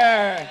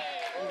 Tyler.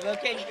 You're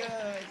looking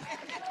good.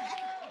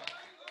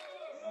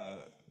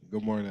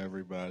 Good morning,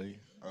 everybody.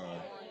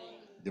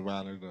 Give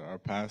honor to our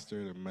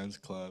pastor, the men's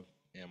club,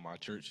 and my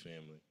church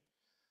family.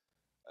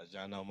 As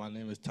y'all know, my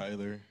name is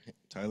Tyler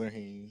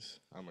Haynes.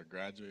 I'm a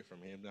graduate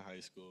from Hampton High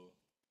School,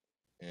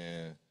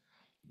 and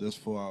this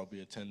fall I'll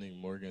be attending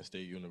Morgan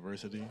State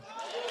University.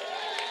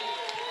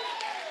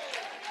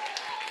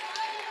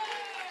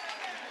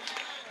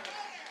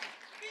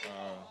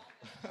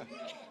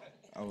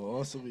 I will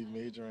also be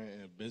majoring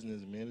in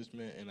business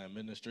management and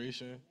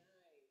administration.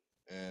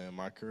 And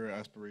my career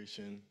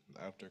aspiration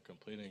after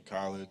completing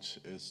college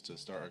is to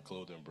start a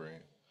clothing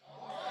brand.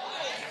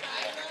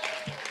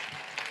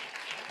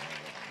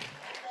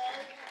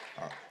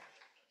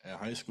 In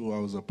high school, I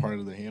was a part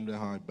of the Hampton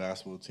High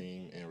basketball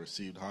team and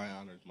received high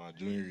honors my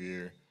junior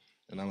year.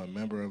 And I'm a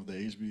member of the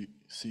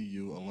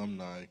HBCU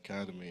Alumni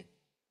Academy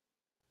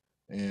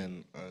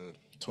and a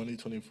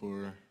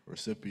 2024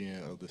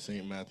 recipient of the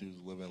St. Matthew's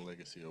Living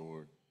Legacy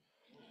Award.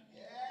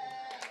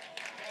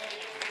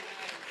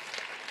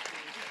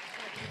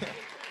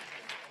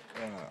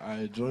 I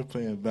enjoy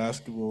playing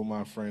basketball with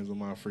my friends in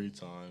my free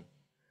time.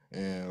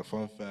 And a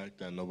fun fact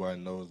that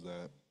nobody knows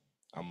that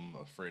I'm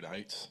afraid of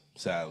heights,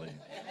 sadly.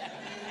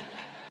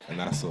 And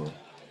that's all.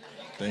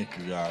 Thank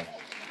you, guys.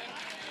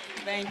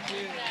 Thank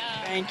you.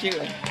 Thank you.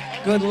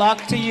 Good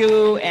luck to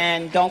you,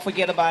 and don't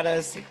forget about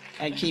us,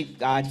 and keep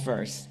God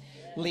first.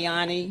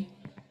 Liani.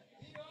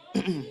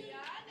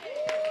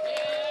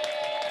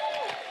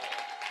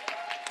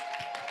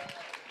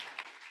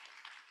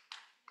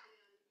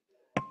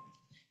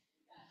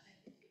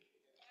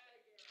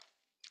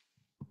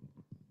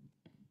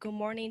 Good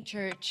morning,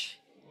 church.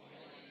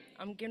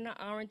 I'm giving an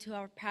honor to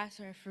our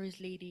pastor and first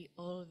lady,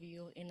 all of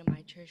you in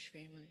my church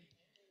family.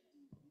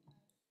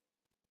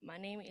 My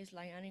name is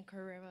Liani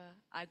Carrera.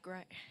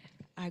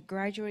 I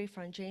graduated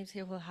from James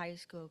Hill High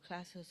School,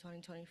 class of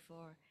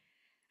 2024.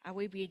 I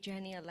will be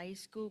joining a life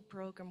school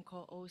program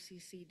called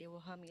OCC. They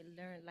will help me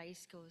learn life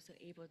skills to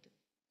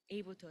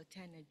able to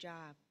attend a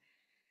job.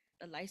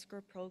 The life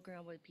school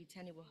program will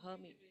help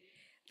me.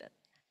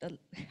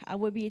 I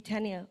will be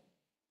attending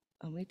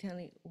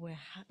will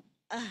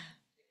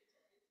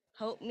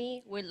help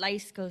me with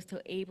life skills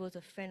to able to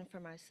fend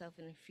for myself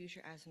in the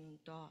future as an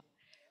adult.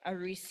 I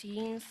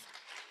received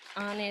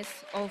honors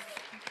all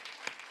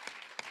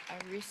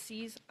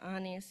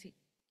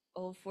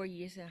 4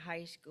 years in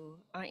high school.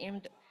 I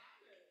am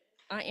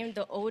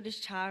the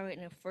oldest child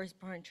and the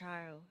firstborn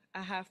child.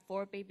 I have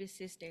 4 baby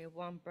sisters and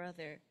 1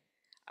 brother.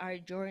 I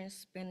enjoy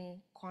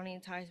spending quality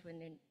time with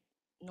them,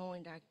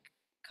 knowing that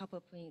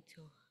couple me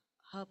to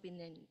helping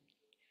them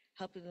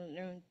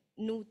learn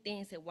new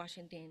things and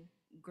watching them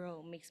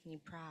grow makes me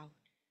proud.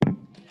 Nice.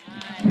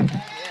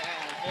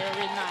 Yeah,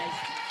 very nice.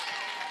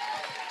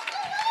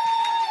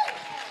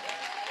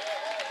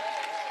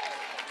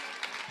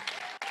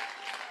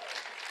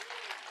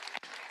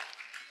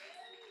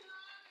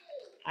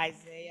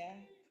 Isaiah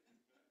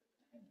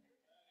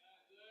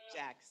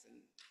Jackson.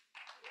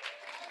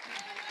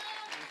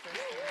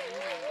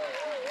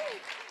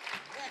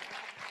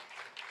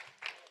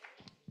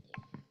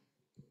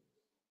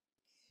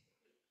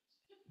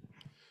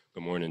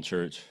 Good morning,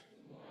 church.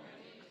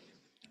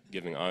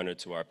 Giving honor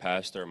to our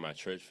pastor, my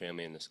church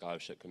family, and the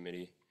scholarship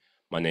committee.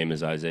 My name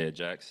is Isaiah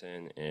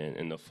Jackson, and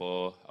in the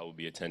fall, I will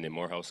be attending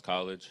Morehouse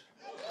College.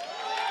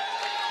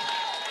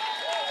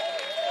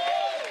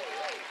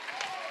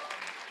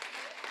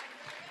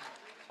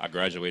 I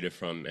graduated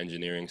from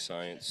Engineering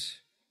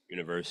Science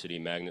University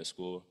Magnet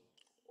School,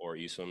 or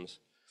ESUMS.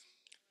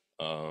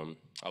 I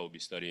will be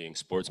studying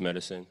sports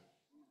medicine.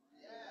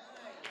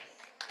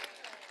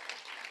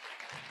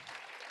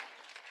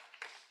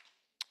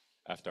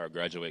 After I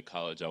graduate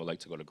college, I would like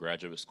to go to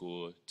graduate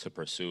school to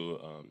pursue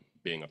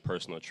being a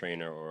personal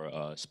trainer or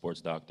a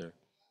sports doctor.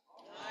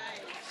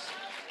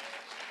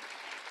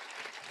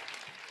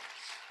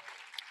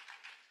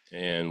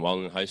 And while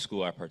in high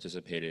school, I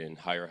participated in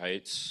Higher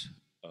Heights,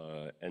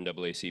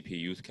 NAACP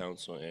Youth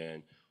Council,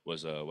 and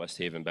was a West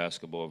Haven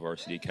basketball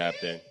varsity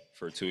captain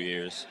for 2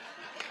 years.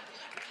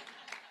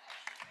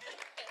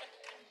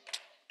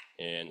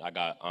 and I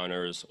got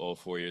honors all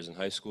 4 years in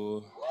high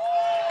school.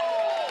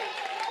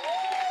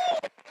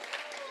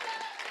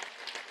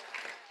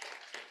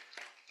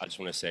 I just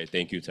want to say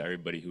thank you to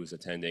everybody who was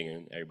attending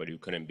and everybody who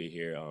couldn't be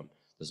here.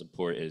 The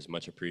support is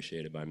much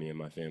appreciated by me and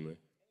my family.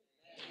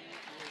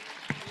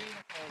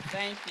 Beautiful.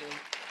 Thank you.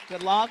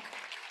 Good luck.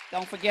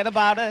 Don't forget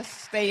about us.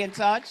 Stay in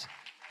touch.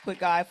 Put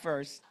God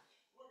first.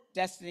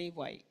 Destiny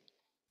White.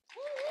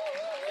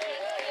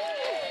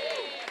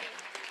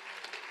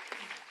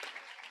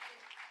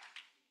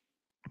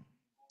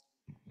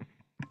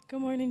 Good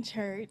morning,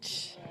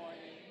 church.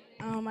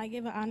 I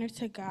give an honor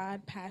to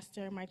God,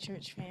 pastor, my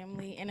church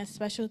family, and a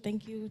special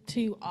thank you to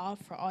you all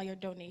for all your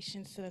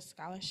donations to the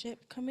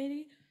scholarship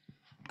committee.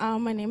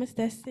 My name is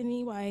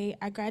Destiny White.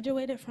 I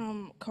graduated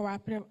from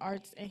Cooperative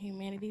Arts and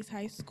Humanities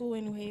High School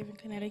in New Haven,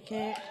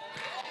 Connecticut.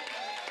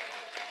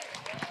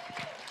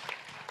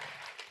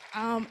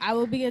 I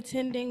will be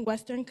attending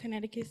Western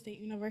Connecticut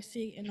State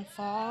University in the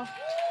fall,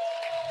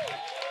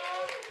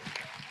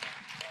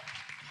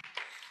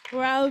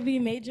 where I will be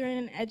majoring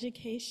in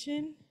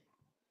education.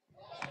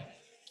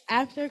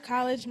 After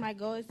college, my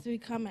goal is to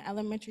become an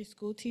elementary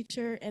school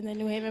teacher in the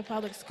New Haven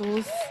Public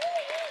Schools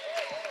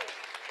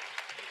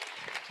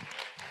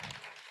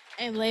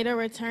and later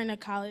return to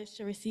college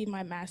to receive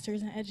my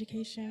master's in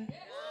education.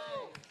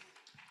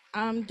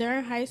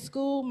 During high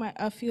school,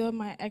 a few of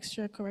my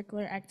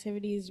extracurricular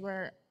activities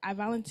were I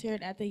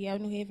volunteered at the Yale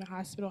New Haven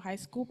Hospital High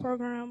School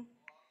program,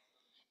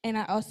 and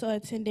I also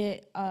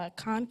attended a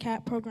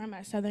CONCAT program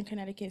at Southern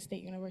Connecticut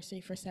State University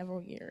for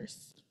several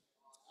years.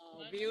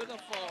 Oh, beautiful,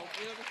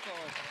 beautiful.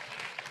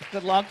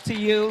 Good luck to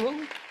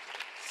you.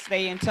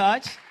 Stay in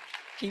touch.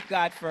 Keep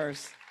God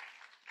first.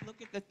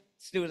 Look at the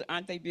students.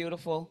 Aren't they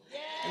beautiful?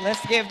 Yeah.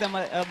 Let's give them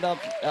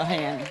a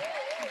hand.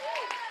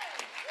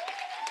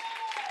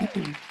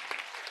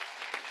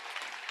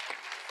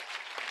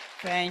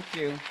 Thank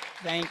you.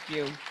 Thank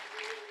you.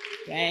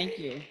 Thank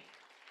you.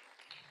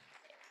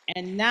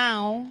 And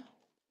now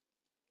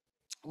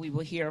we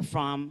will hear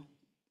from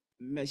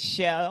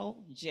Michelle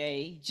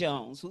J.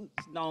 Jones, who's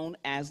known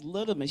as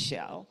Little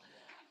Michelle.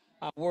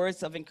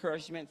 Words of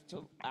encouragement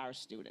to our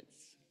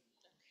students.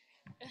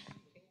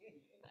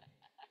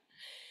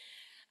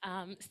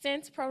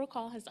 Since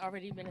protocol has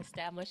already been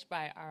established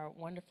by our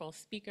wonderful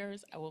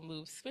speakers, I will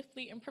move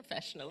swiftly and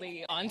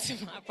professionally onto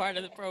my part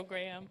of the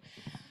program.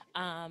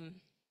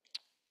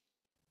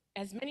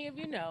 As many of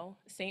you know,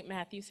 St.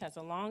 Matthew's has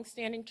a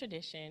long-standing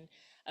tradition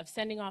of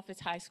sending off its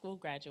high school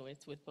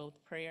graduates with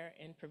both prayer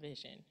and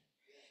provision.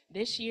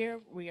 This year,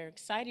 we are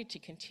excited to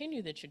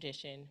continue the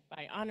tradition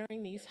by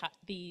honoring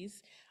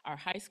these our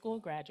high school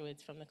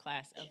graduates from the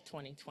class of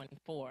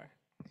 2024.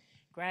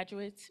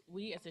 Graduates,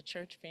 we as a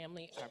church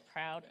family are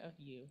proud of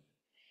you,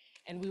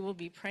 and we will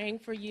be praying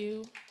for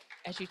you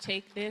as you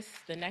take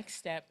the next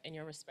step in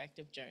your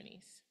respective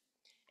journeys.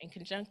 In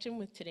conjunction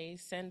with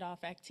today's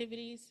send-off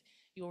activities,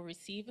 you will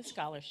receive a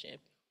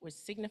scholarship which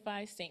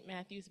signifies St.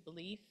 Matthew's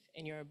belief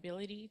in your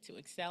ability to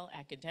excel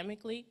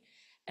academically,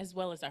 as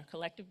well as our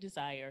collective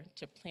desire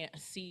to plant a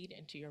seed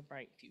into your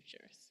bright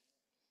futures.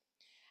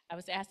 I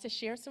was asked to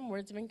share some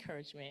words of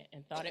encouragement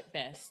and thought it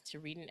best to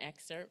read an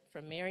excerpt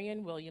from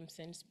Marianne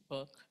Williamson's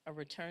book, A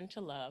Return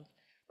to Love,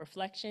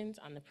 Reflections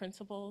on the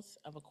Principles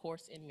of A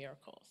Course in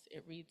Miracles.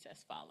 It reads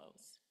as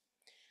follows.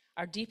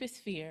 Our deepest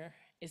fear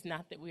is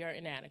not that we are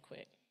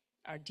inadequate.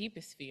 Our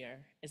deepest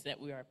fear is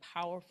that we are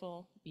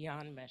powerful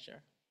beyond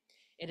measure.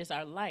 It is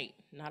our light,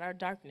 not our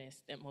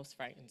darkness, that most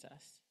frightens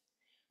us.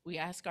 We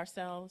ask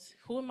ourselves,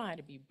 who am I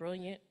to be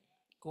brilliant,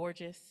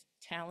 gorgeous,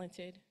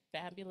 talented,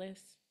 fabulous?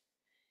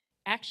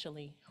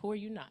 Actually, who are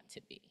you not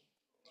to be?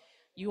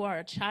 You are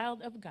a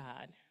child of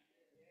God,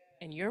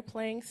 and your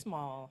playing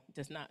small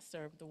does not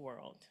serve the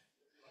world.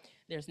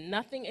 There's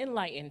nothing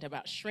enlightened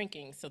about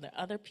shrinking so that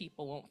other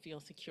people won't feel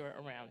secure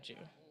around you.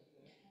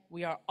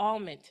 We are all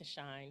meant to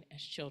shine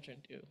as children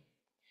do.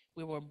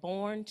 We were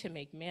born to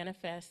make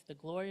manifest the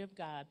glory of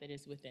God that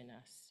is within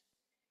us.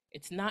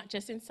 It's not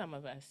just in some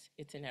of us,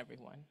 it's in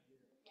everyone.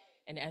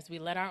 And as we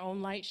let our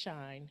own light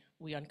shine,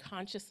 we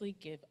unconsciously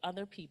give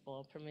other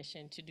people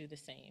permission to do the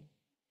same.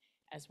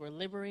 As we're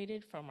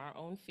liberated from our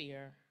own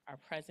fear, our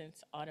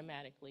presence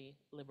automatically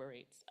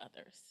liberates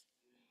others.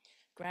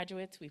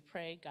 Graduates, we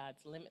pray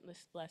God's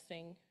limitless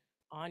blessing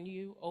on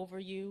you, over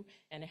you,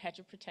 and a hedge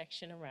of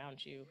protection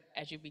around you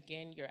as you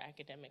begin your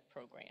academic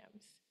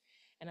programs.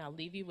 And I'll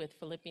leave you with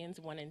Philippians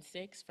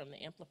 1:6 from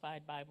the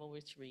Amplified Bible,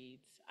 which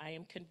reads, I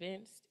am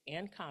convinced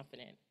and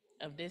confident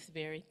of this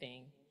very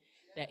thing,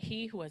 that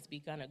he who has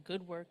begun a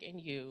good work in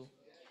you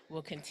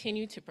will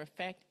continue to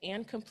perfect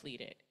and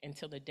complete it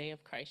until the day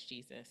of Christ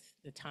Jesus,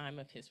 the time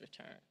of his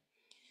return.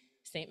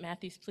 St.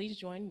 Matthew's, please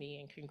join me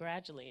in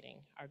congratulating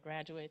our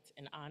graduates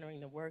and honoring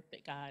the work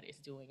that God is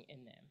doing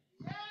in them.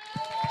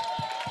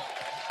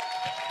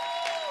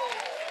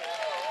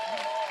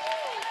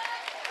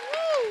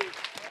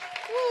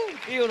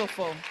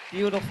 Beautiful,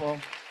 beautiful.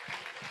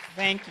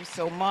 Thank you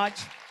so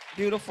much.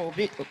 Beautiful,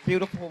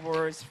 beautiful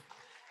words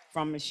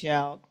from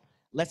Michelle.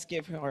 Let's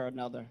give her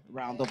another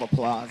round of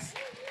applause.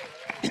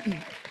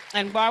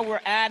 And while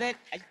we're at it,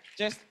 I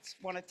just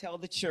want to tell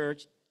the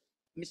church,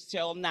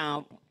 Michelle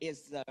now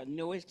is the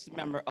newest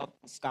member of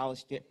the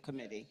scholarship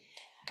committee.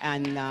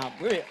 And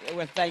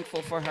we're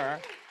thankful for her.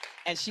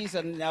 And she's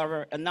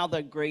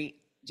another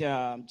great,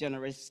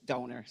 generous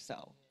donor.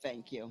 So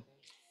thank you.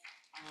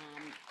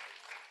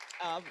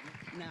 Now, I'll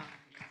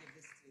give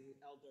this to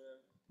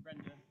Elder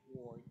Brenda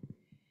Ward.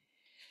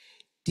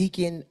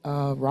 Deacon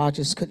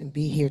Rogers couldn't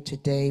be here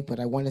today, but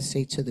I want to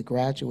say to the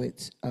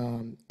graduates,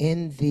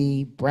 in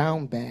the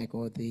brown bag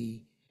or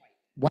the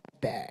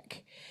white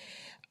bag,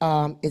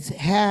 it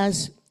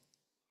has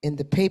in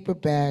the paper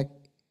bag,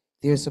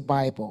 there's a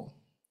Bible.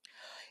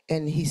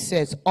 And he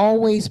says,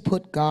 always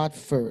put God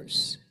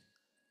first.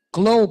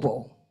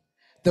 Global.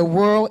 The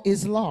world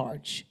is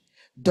large.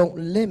 Don't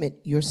limit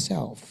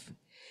yourself.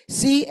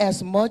 See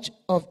as much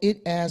of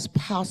it as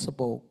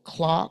possible.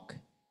 Clock,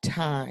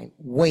 time,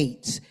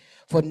 waits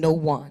for no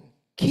one.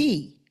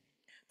 Key.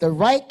 The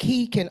right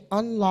key can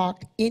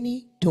unlock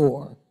any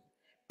door.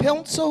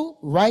 Pencil,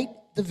 write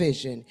the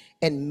vision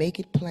and make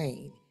it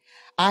plain.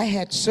 I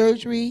had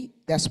surgery.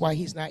 That's why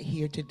he's not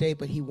here today,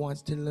 but he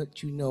wants to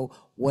let you know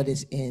what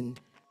is in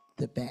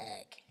the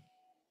bag.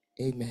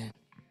 Amen.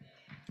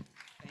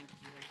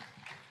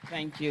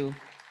 Thank you.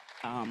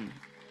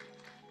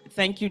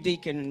 Thank you,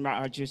 Deacon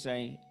Rogers.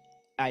 I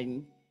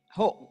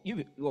hope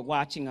you were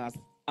watching us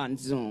on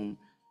Zoom,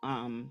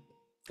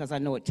 because I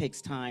know it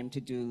takes time to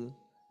do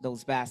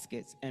those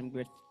baskets, and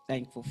we're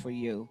thankful for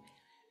you,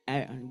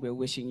 and we're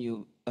wishing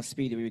you a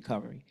speedy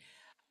recovery.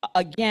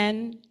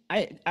 Again,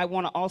 I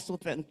want to also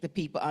thank the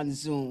people on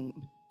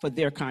Zoom for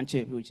their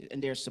contribution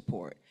and their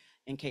support,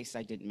 in case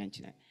I didn't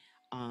mention it.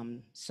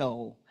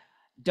 So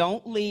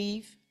don't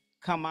leave,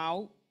 come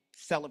out,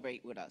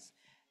 celebrate with us.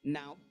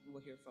 Now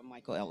we'll hear from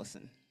Michael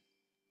Ellison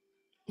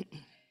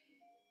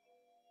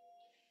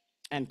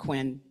and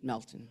Quinn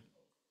Melton.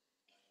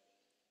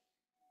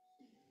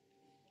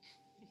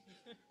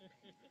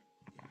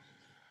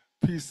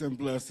 Peace and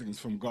blessings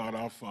from God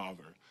our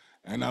Father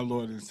and our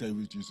Lord and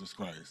Savior Jesus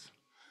Christ.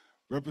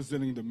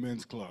 Representing the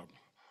men's club,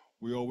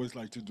 we always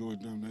like to do a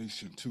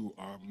donation to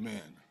our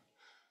men.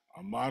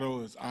 Our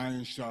motto is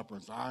iron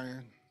sharpens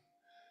iron,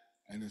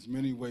 and there's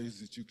many ways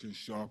that you can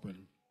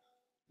sharpen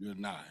your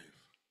knife.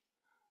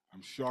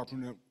 I'm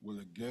sharpening it with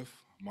a gift,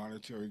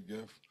 monetary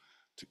gift,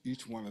 to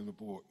each one of the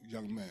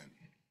young men.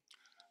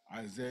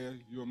 Isaiah,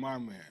 you're my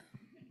man.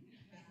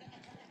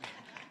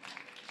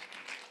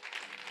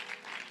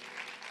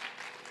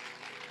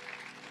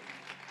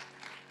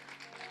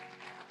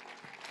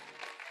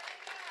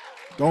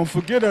 Don't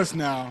forget us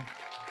now.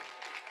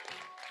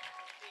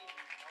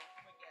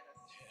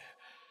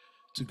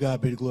 To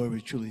God be the glory.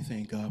 We truly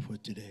thank God for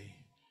today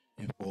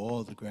and for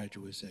all the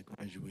graduates that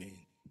graduated.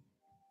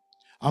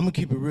 I'm going to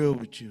keep it real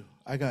with you.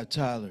 I got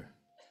Tyler.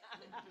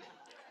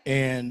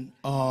 And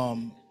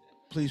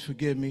please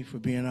forgive me for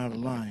being out of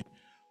line,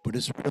 but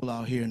it's real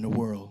out here in the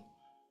world.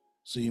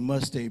 So you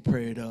must stay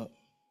prayed up.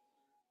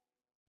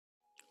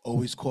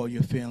 Always call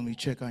your family,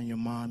 check on your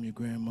mom, your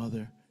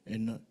grandmother,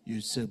 and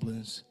your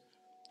siblings.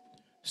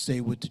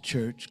 Stay with the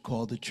church,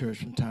 call the church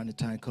from time to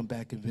time, come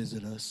back and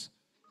visit us.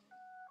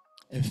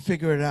 And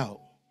figure it out.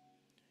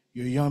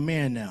 You're a young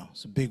man now.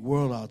 It's a big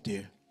world out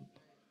there.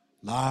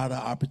 A lot of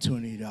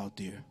opportunity out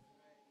there.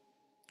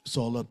 It's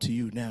all up to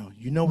you now.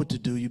 You know what to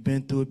do. You've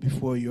been through it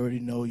before. You already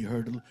know. You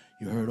heard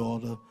all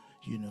the,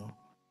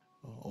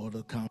 all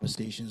the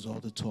conversations, all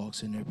the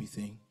talks and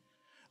everything.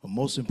 But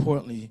most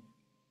importantly,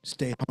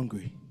 stay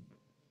hungry.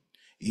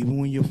 Even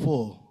when you're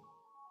full,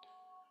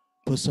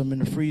 put some in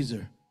the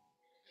freezer.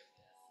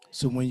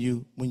 So when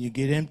you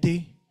get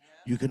empty,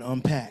 you can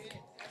unpack.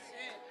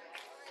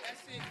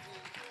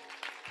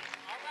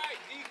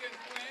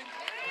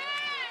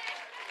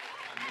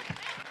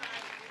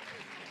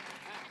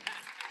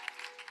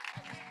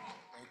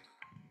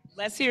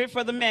 Let's hear it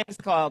for the men's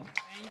club.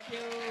 Thank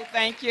you,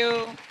 thank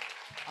you.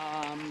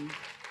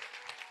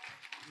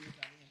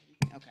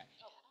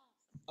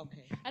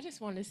 Okay. I just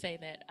want to say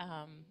that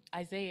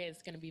Isaiah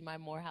is going to be my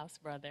Morehouse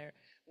brother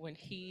when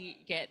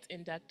he gets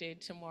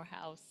inducted to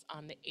Morehouse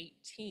on the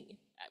 18th,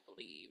 I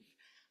believe.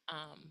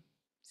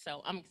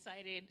 So I'm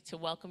excited to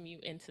welcome you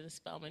into the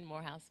Spelman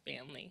Morehouse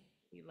family.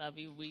 We love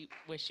you. We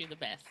wish you the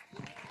best.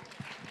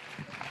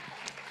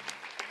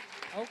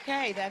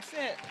 Okay, that's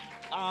it.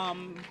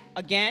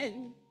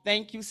 Again,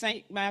 thank you,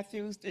 St.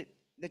 Matthew's,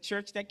 the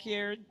church that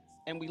cared,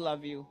 and we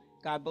love you.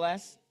 God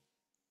bless.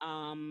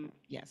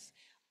 Yes.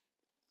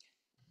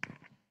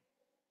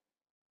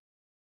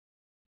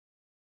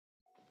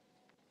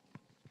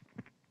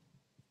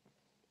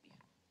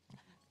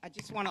 I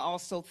just want to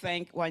also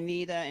thank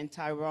Juanita and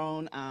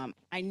Tyrone.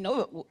 I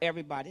know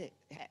everybody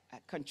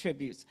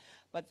contributes,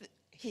 but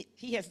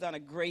he has done a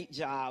great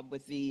job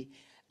with the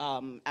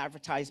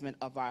advertisement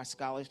of our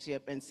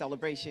scholarship and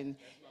celebration.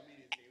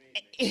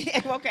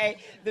 Okay,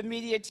 the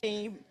media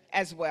team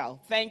as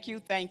well. Thank you,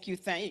 thank you,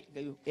 thank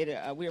you.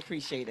 We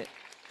appreciate it,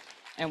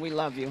 and we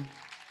love you.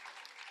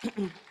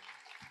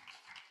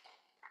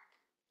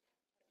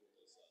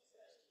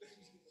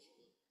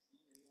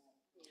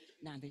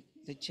 Now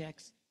the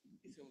checks.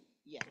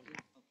 Yeah.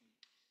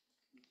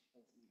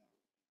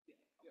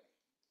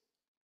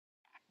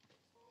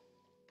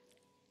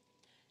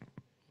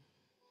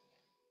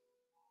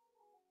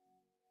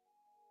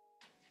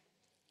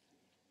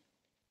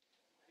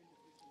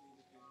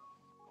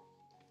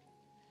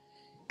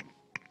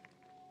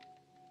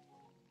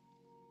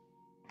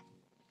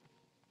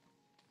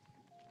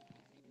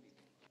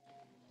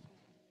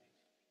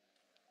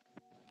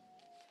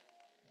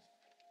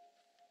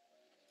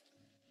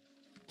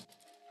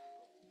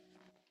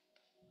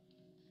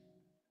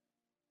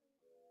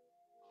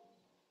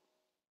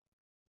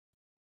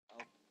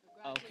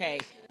 Okay.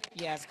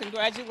 Yes,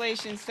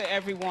 congratulations to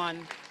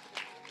everyone.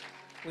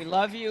 We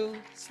love you.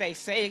 Stay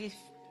safe.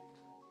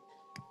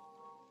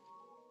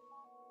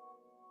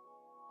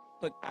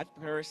 Put God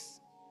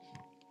first.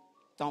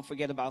 Don't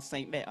forget about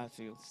St.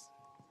 Matthew's.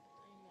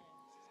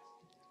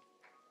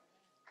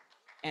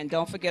 And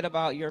don't forget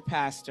about your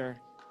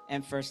pastor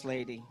and First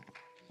Lady.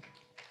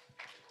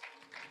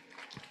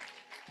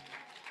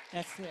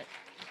 That's it.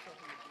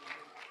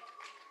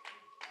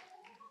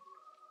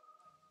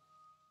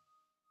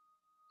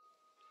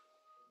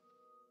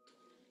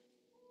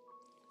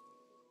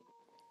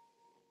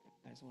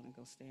 I just want to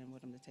go stand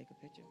with him to take a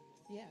picture.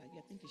 Yeah,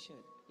 I think you should.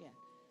 Yeah.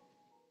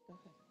 Go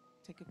ahead.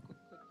 Take a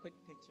quick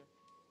picture.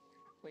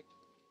 Quick.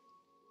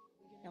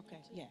 Okay,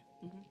 yeah.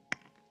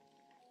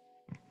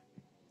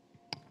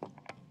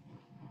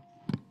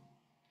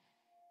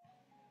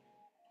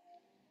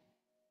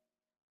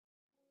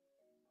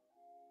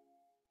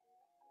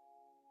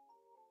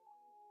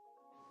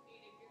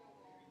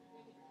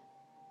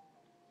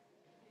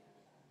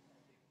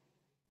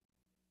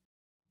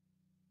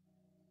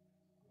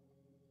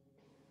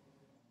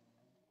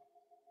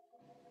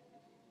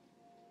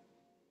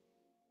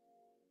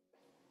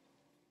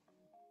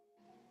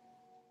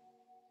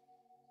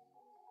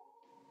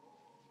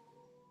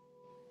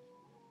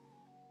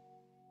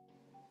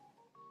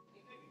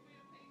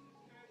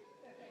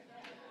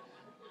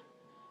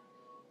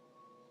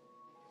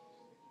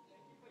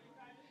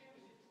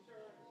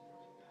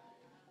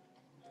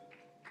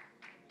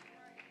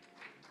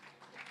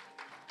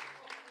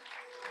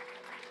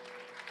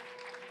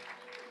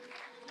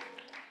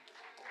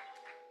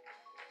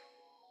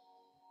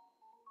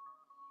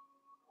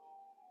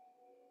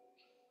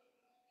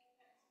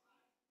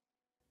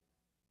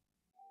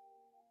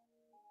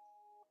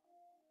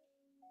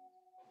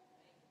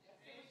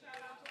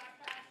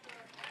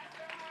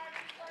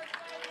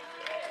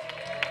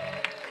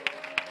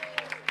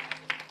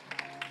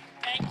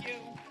 Thank you.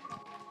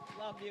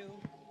 Love you.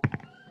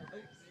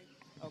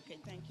 Oops. Okay,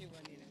 thank you,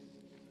 Juanita.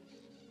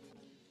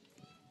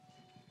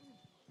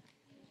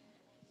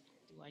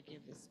 Do I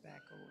give this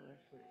back over?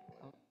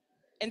 Oh.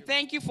 And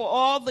thank you for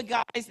all the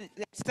guys that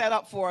set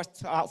up for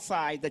us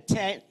outside, the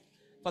tent,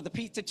 for the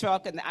pizza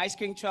truck and the ice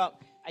cream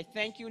truck. I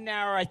thank you,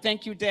 Nara. I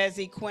thank you,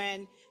 Desi,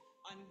 Quinn,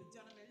 and the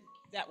gentlemen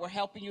that were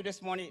helping you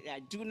this morning. I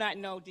do not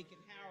know Deacon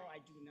Harrow. I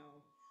do know.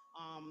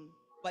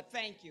 But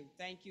thank you,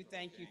 thank you,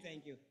 thank you,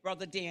 thank you.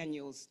 Brother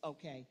Daniels,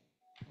 okay.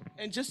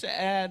 And just to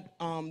add,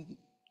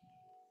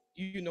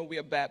 you know, we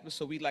are Baptists,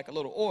 so we like a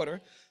little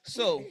order.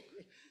 So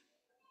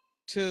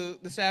to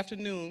this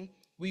afternoon,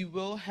 we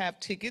will have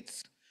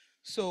tickets.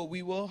 So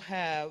we will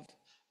have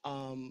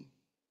a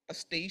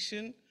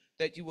station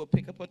that you will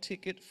pick up a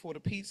ticket for the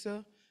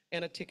pizza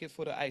and a ticket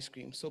for the ice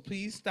cream. So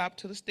please stop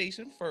to the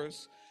station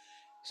first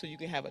so you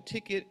can have a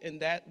ticket, and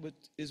that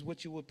is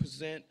what you will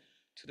present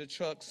to the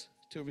trucks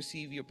to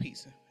receive your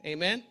pizza.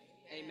 Amen?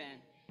 Amen.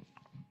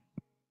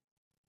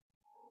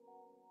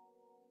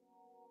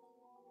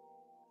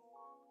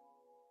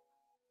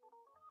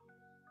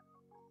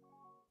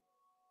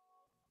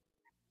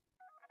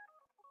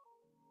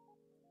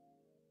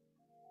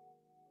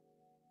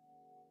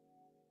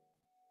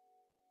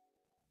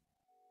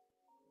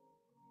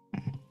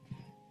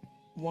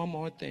 One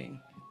more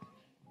thing.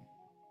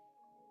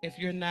 If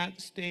you're not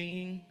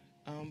staying,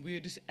 we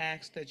just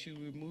ask that you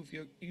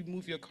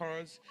move your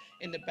cars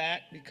in the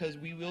back, because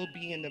we will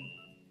be in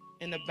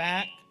the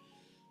back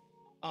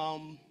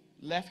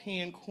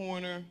left-hand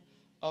corner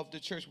of the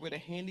church where the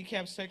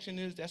handicap section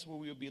is. That's where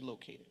we will be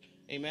located.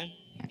 Amen.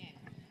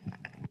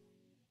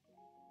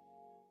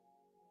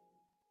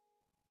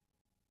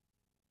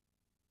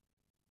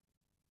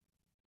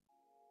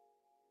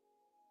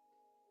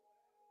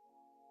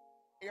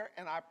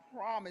 And I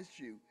promise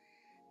you,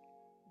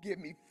 give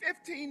me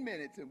 15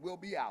 minutes and we'll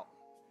be out.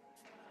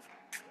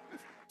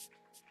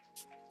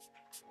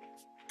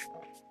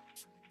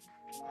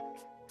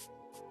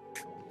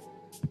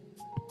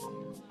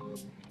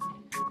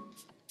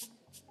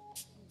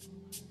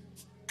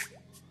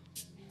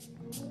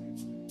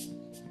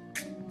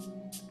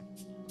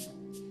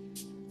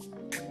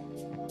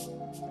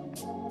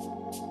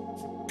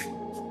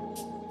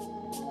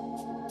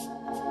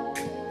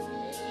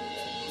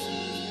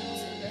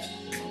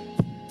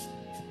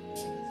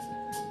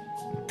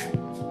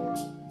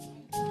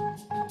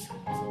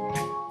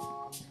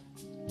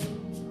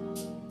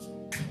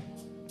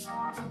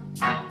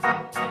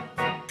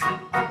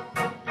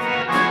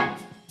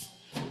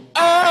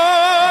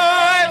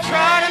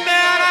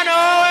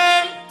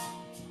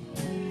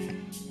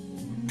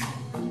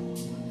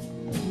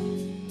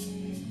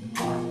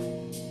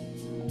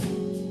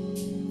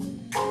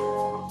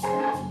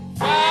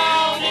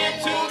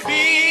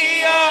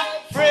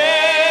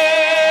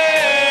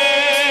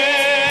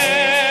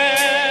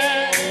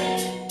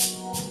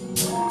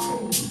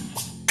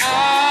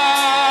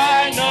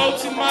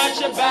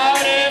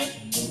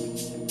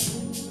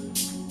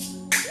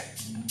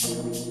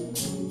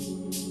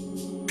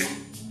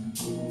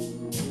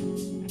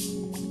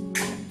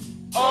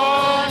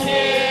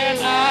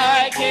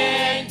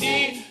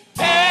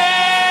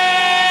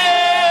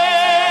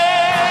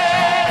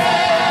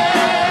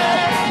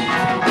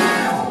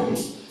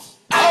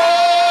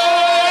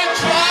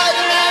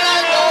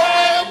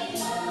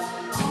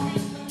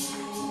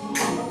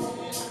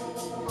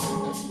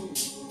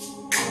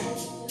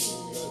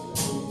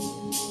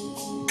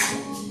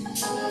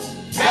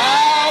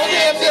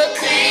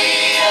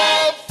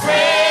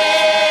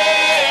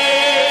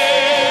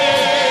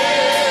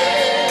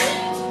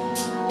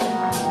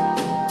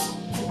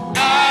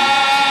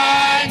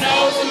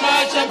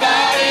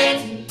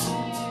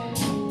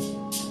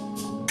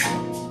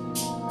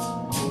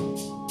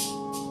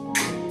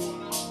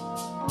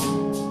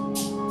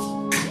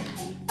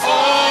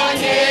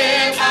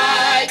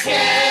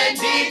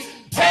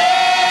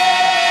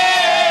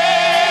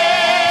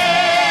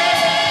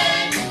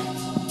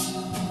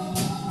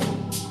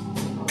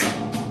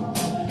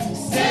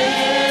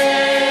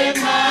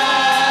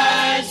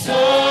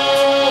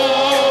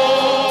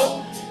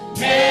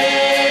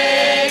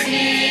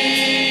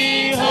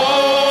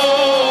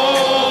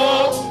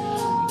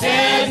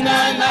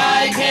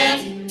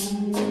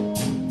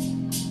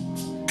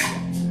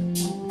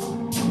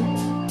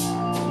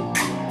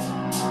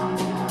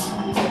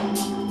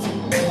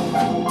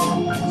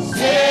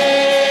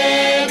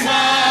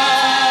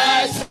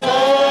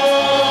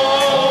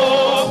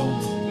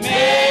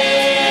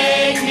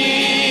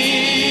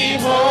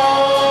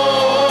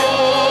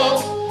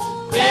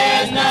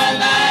 There's none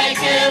like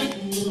him.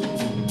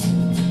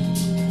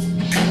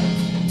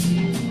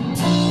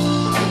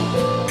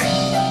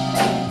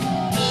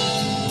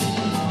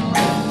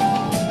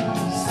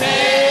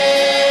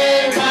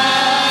 Save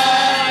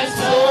my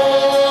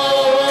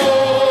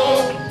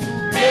soul,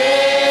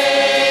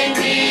 make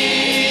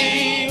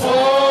me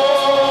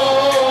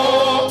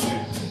whole.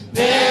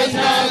 There's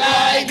none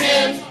like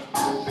him.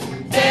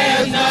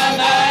 There's none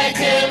like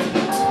him.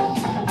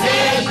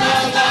 There's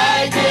none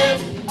like him.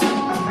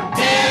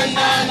 There's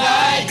none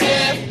like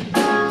him.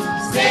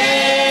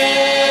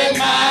 Save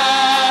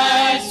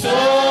my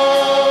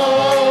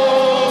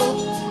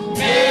soul,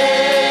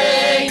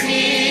 make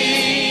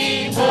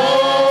me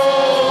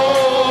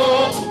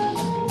whole.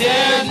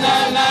 There's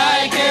none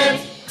like him.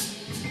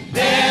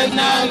 There's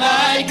none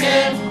like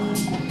him.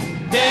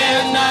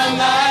 There's none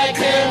like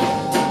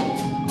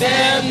him.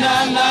 There's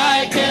none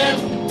like him.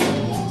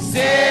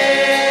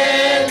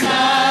 Save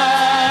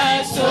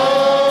my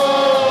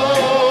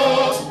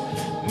soul,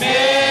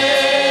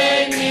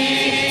 make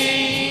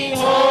me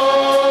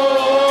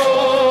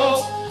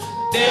whole.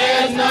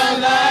 There's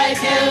none like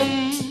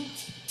him.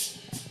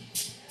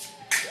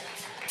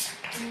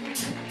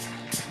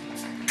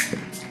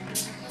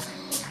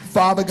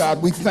 Father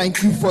God, we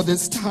thank you for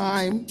this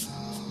time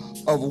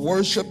of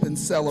worship and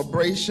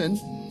celebration.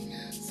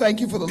 Thank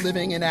you for the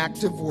living and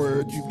active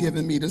word you've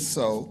given me to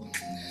sow.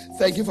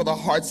 Thank you for the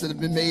hearts that have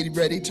been made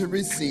ready to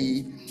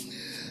receive.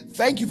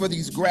 Thank you for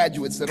these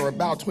graduates that are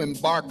about to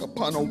embark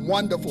upon a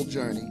wonderful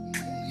journey.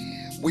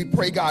 We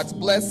pray God's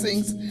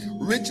blessings,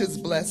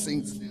 richest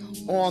blessings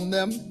on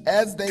them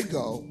as they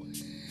go.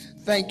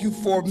 Thank you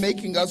for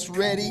making us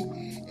ready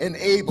and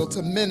able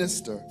to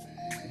minister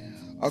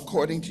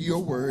according to your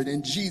word.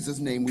 In Jesus'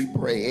 name we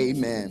pray,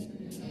 amen.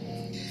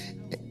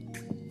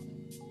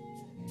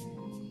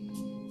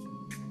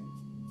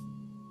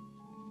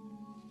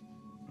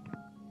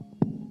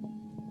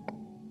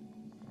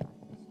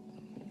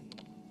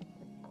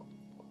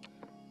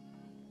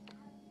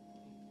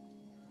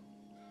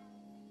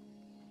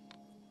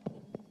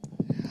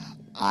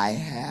 I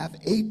have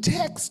a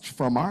text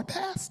from our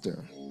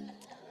pastor.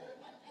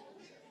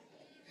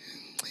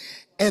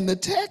 And the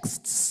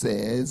text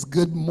says,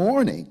 "Good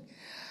morning.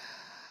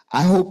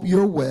 I hope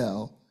you're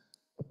well."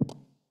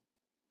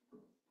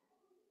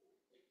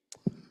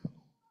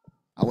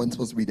 I wasn't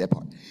supposed to read that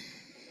part.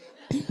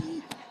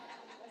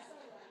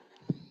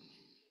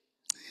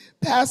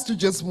 Pastor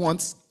just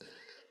wants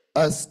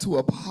us to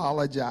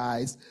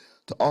apologize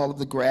to all of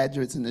the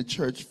graduates in the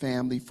church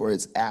family for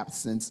his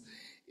absence.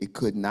 It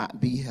could not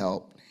be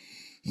helped.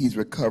 He's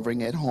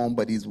recovering at home,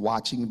 but he's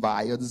watching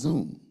via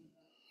Zoom.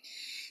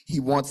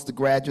 He wants the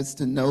graduates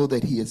to know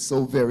that he is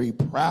so very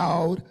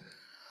proud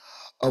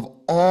of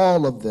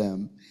all of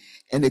them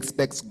and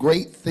expects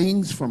great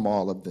things from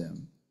all of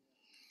them.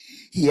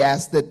 He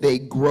asks that they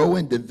grow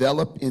and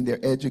develop in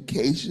their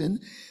education,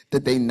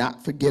 that they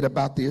not forget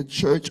about their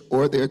church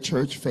or their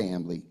church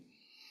family.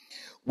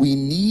 We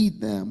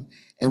need them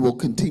and will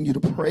continue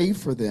to pray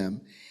for them.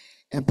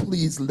 And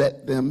please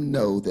let them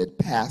know that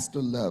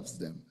Pastor loves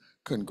them.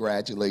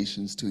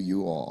 Congratulations to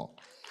you all.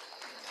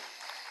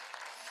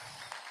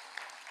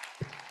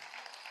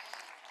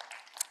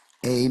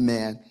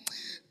 Amen.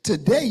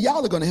 Today,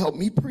 y'all are going to help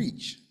me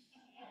preach.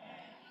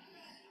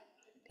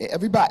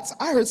 Everybody,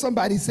 I heard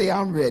somebody say,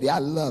 "I'm ready." I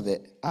love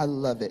it. I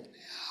love it.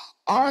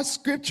 Our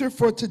scripture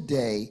for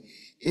today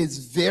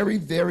is very,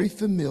 very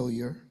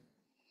familiar.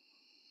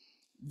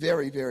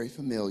 Very, very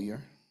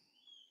familiar.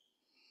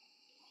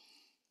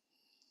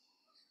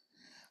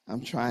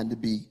 I'm trying to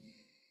be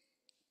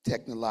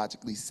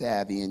technologically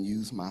savvy and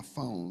use my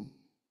phone.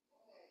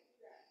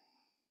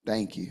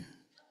 Thank you.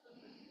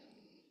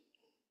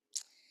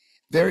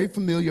 Very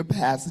familiar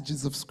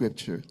passages of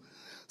scripture.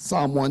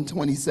 Psalm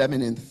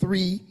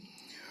 127:3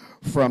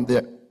 from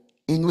the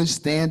English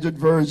Standard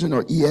Version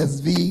or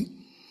ESV.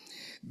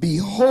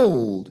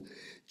 "Behold,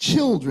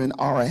 children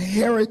are a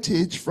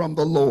heritage from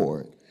the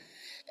Lord,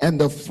 and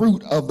the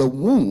fruit of the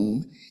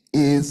womb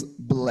is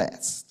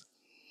blessed."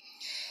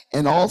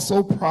 And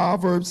also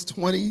Proverbs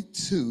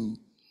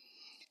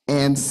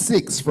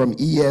 22:6 from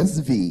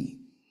ESV.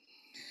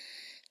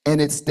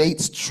 And it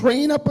states,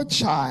 "Train up a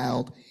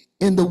child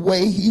in the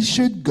way he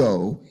should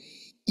go,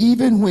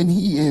 even when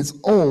he is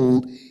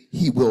old,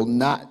 he will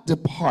not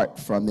depart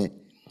from it."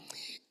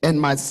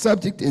 And my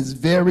subject is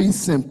very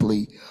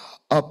simply,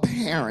 a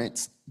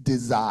parent's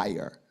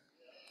desire.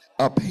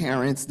 A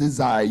parent's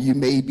desire. You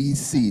may be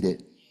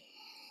seated.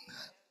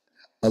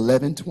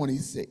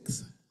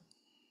 11:26.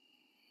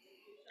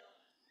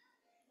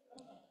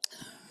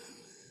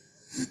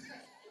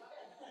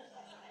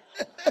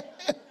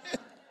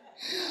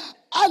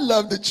 I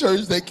love the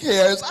church that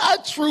cares. I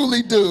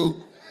truly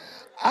do.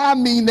 I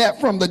mean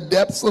that from the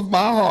depths of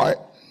my heart.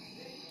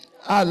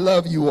 I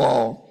love you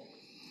all.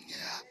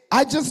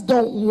 I just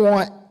don't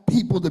want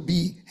people to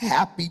be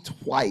happy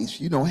twice.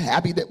 You know,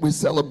 happy that we're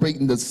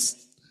celebrating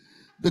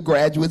the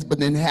graduates, but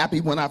then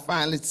happy when I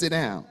finally sit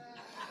down.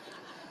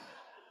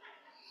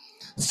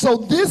 So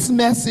this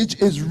message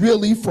is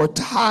really for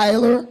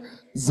Tyler,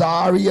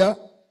 Zaria,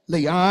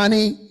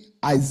 Leonie,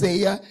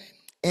 Isaiah,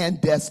 and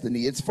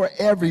Destiny. It's for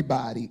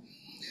everybody,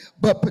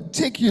 but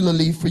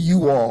particularly for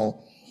you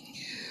all.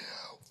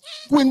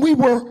 When we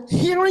were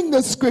hearing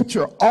the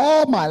scripture,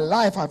 all my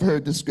life I've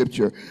heard the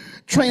scripture,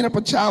 train up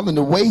a child in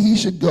the way he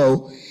should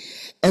go,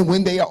 and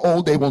when they are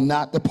old, they will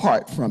not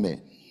depart from it.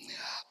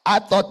 I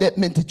thought that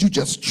meant that you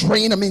just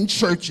train them in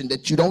church and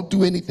that you don't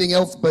do anything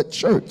else but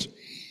church,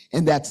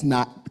 and that's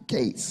not the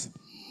case.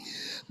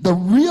 The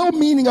real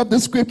meaning of the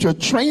scripture,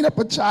 train up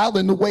a child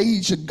in the way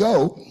he should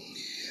go,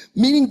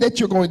 meaning that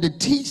you're going to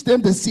teach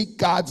them to seek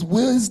God's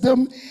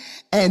wisdom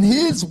and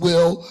his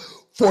will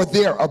for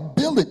their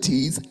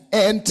abilities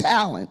and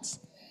talents.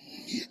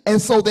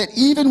 And so that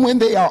even when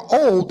they are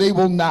old, they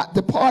will not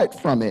depart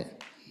from it.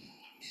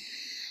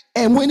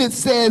 And when it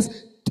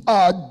says,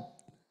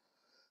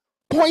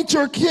 point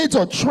your kids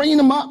or train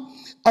them up,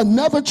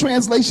 another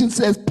translation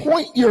says,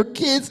 point your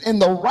kids in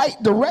the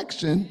right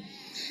direction,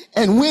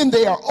 and when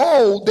they are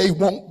old, they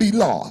won't be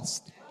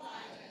lost.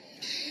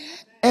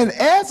 And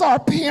as our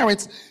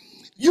parents,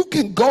 you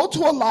can go to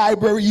a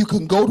library, you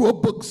can go to a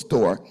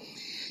bookstore,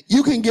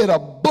 you can get a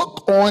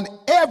book on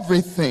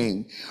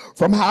everything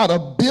from how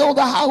to build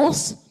a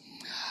house,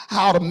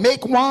 how to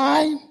make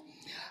wine,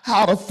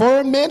 how to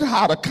ferment,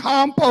 how to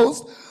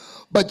compost,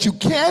 but you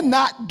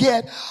cannot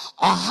get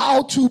a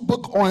how-to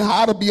book on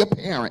how to be a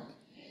parent.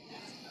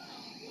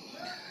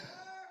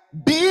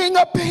 Being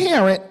a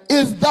parent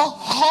is the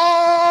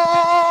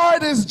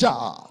hardest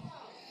job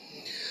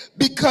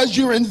because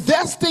you're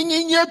investing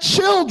in your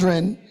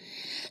children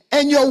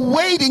and you're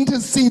waiting to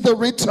see the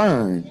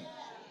return.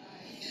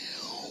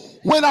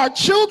 When our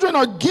children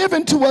are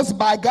given to us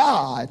by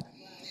God,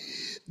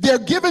 they're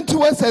given to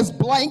us as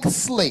blank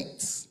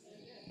slates.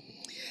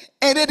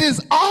 And it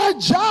is our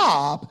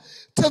job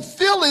to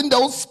fill in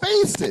those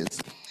spaces.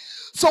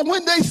 So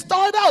when they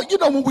start out,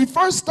 when we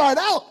first start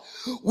out,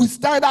 we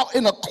start out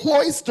in a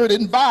cloistered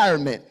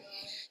environment.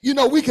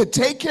 We could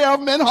take care of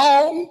them at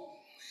home,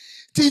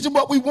 teach them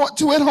what we want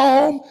to at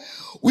home.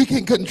 We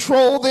can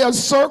control their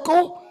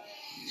circle.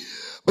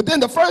 But then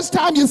the first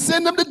time you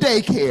send them to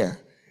daycare,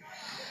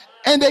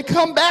 and they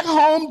come back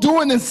home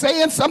doing and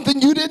saying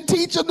something you didn't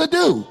teach them to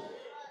do.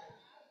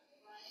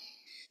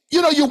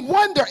 You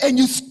wonder and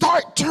you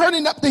start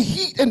turning up the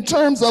heat in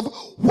terms of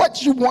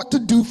what you want to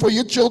do for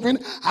your children,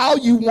 how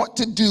you want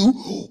to do,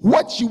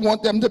 what you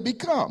want them to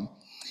become.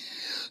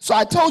 So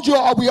I told you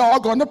all we are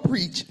going to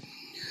preach.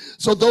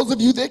 So those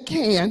of you that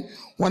can,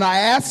 when I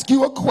ask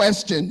you a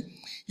question,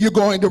 you're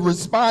going to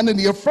respond in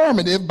the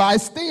affirmative by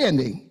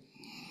standing.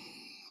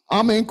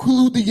 I'm going to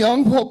include the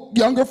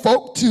younger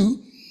folk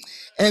too,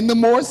 and the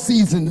more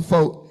seasoned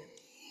folk,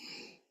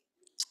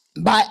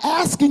 by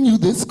asking you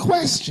these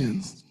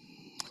questions,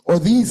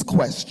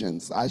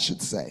 I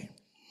should say.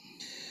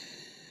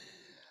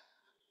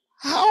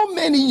 How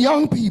many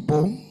young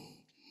people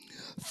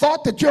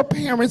thought that your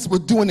parents were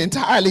doing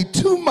entirely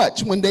too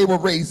much when they were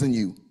raising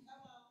you?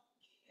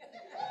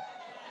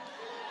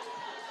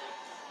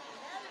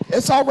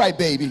 It's all right,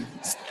 baby.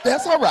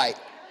 That's all right.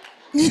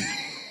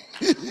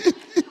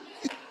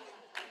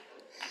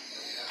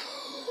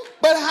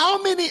 But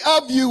how many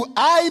of you,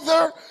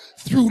 either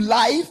through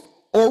life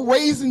or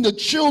raising your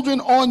children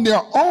on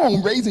your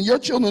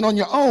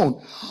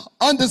own,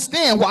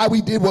 understand why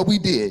we did what we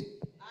did?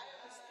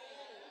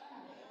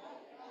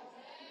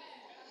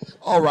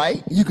 All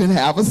right, you can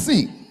have a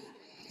seat.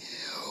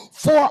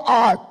 For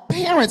our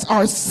parents,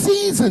 our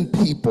seasoned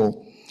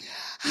people,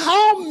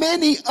 how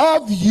many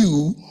of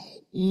you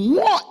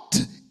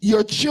want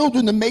your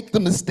children to make the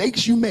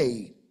mistakes you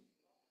made?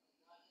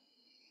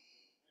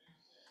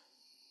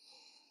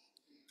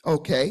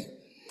 Okay.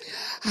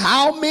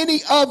 How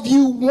many of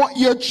you want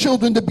your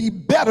children to be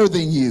better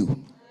than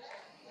you?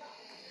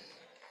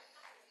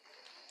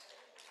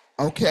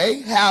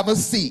 Okay, have a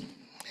seat.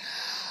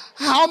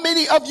 How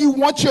many of you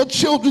want your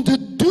children to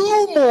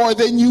do more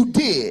than you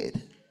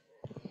did?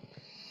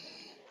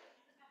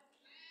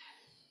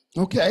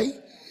 Okay.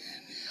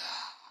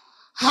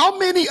 How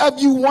many of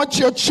you want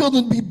your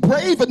children to be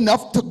brave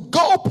enough to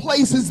go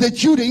places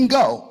that you didn't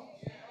go?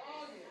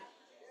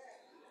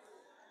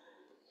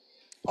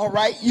 All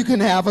right, you can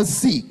have a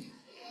seat.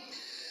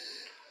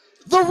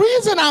 The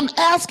reason I'm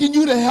asking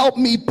you to help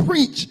me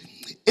preach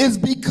is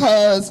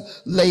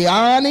because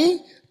Leonie,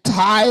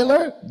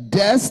 Tyler,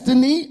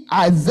 Destiny,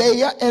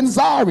 Isaiah, and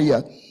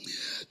Zaria,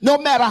 no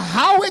matter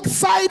how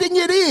exciting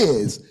it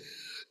is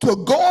to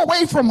go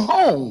away from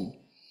home,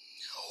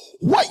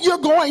 what you're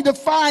going to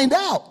find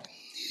out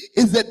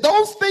is that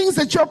those things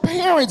that your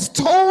parents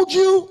told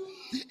you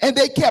and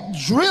they kept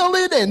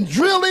drilling and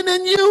drilling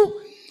in you,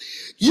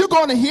 you're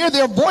going to hear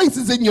their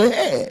voices in your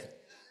head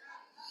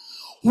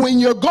when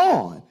you're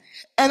gone.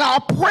 And our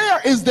prayer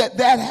is that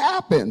that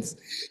happens.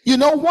 You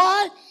know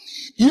why?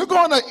 You're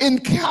going to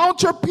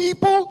encounter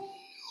people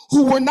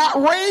who were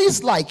not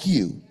raised like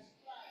you.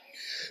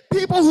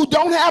 People who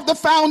don't have the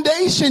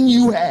foundation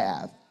you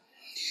have.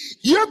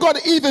 You're going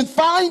to even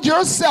find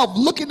yourself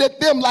looking at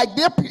them like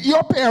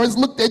your parents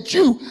looked at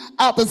you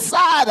out the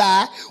side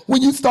eye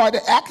when you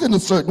started acting a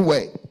certain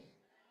way.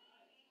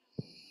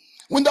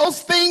 When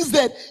those things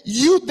that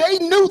they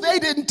knew they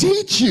didn't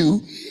teach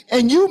you,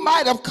 and you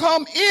might have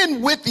come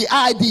in with the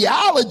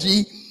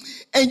ideology,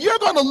 and you're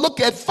going to look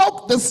at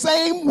folk the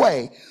same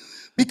way,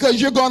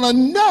 because you're going to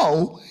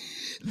know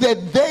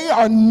that they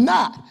are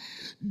not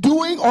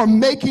doing or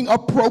making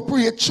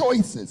appropriate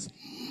choices.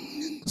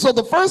 So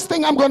the first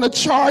thing I'm going to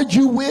charge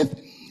you with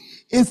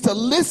is to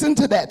listen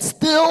to that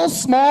still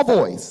small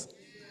voice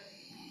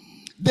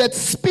that's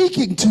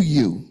speaking to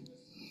you.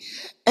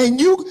 And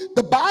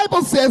the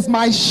Bible says,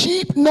 my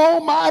sheep know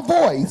my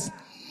voice,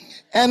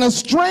 and as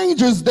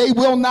strangers they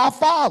will not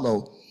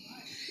follow.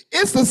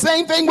 It's the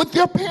same thing with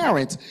your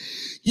parents.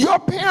 Your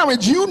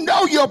parents, you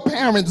know your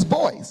parents'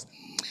 voice,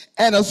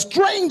 and as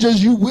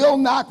strangers you will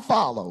not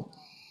follow.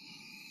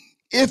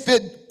 If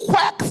it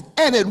quacks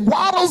and it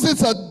waddles,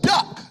 it's a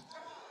duck.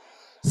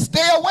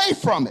 Stay away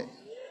from it.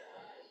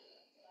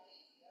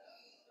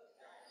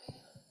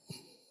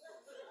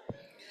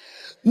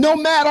 No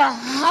matter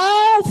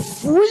how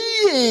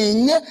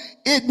freeing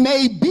it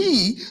may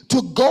be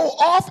to go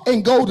off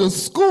and go to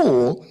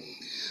school,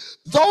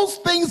 those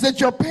things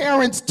that your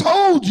parents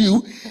told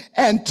you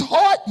and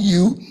taught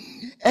you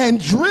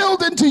and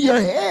drilled into your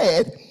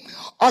head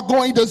are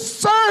going to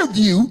serve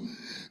you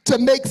to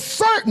make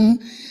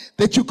certain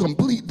that you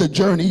complete the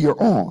journey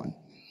you're on.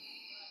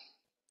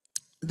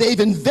 They've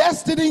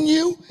invested in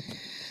you.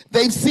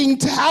 They've seen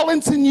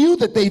talents in you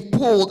that they've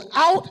pulled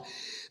out,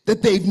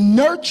 that they've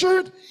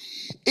nurtured.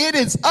 It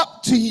is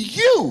up to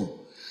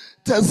you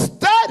to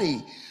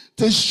study,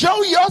 to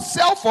show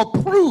yourself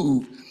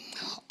approved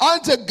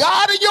unto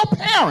God and your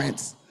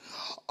parents,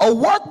 a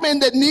workman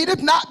that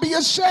needeth not be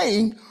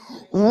ashamed,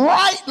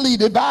 rightly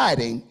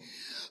dividing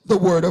the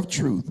word of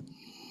truth.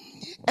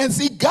 And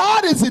see,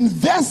 God is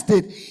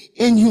invested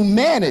in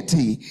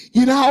humanity.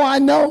 You know how I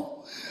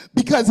know?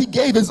 Because he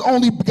gave his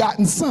only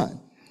begotten son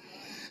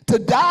to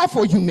die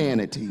for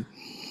humanity,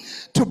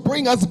 to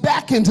bring us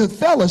back into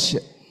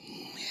fellowship.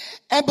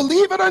 And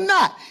believe it or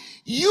not,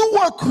 you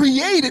were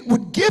created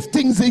with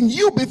giftings in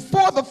you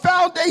before the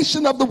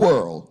foundation of the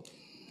world.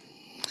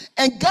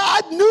 And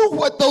God knew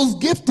what those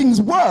giftings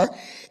were,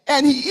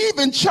 and he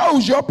even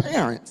chose your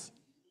parents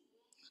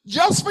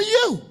just for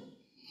you.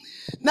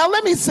 Now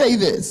let me say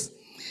this.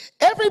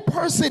 Every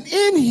person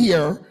in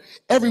here,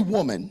 every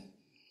woman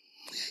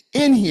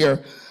in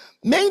here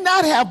may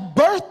not have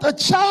birthed a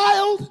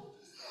child,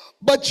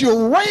 but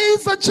you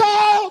raise a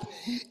child.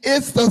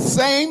 It's the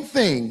same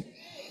thing.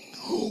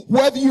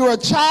 Whether you're a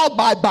child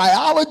by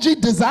biology,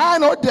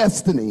 design, or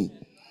destiny,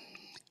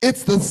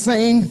 it's the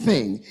same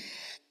thing.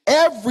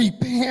 Every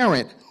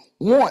parent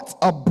wants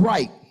a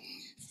bright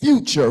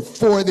future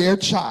for their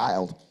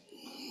child.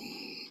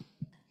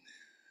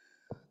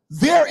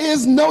 There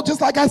is no,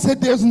 just like I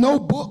said, there's no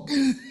book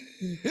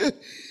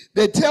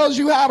that tells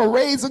you how to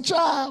raise a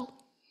child.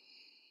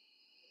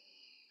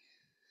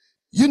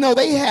 You know,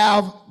 they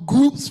have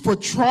groups for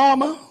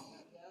trauma,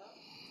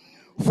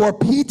 for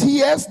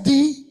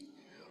PTSD,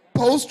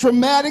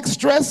 post-traumatic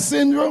stress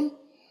syndrome.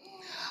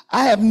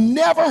 I have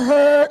never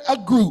heard a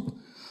group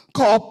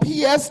called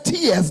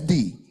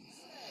PSTSD,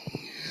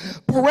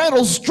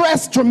 parental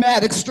stress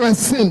traumatic stress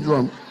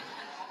syndrome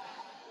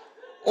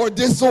or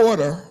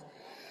disorder.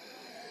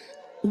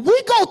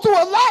 We go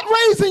through a lot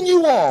raising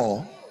you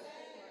all.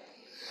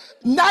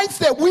 Nights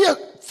that we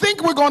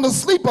think we're going to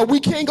sleep, but we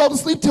can't go to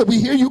sleep till we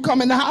hear you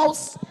come in the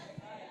house.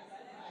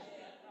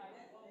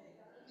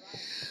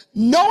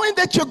 Knowing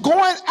that you're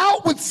going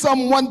out with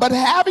someone, but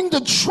having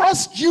to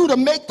trust you to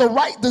make the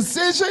right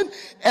decision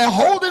and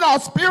holding our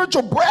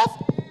spiritual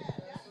breath.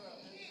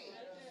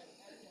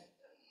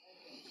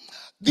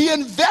 The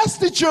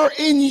investiture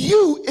in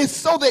you is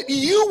so that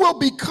you will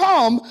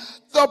become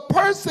the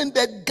person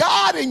that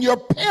God and your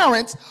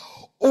parents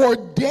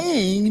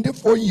ordained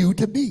for you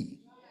to be.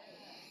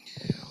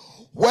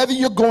 Whether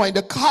you're going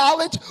to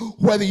college,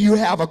 whether you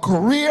have a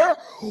career,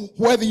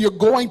 whether you're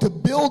going to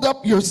build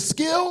up your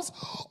skills,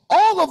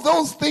 all of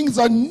those things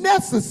are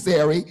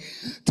necessary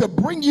to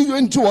bring you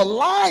into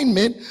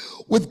alignment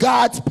with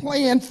God's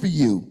plan for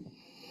you.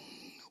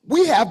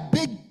 We have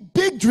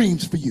big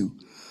dreams for you,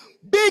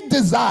 big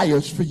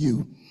desires for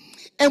you,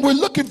 and we're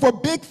looking for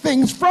big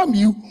things from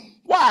you.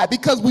 Why?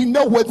 Because we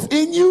know what's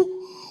in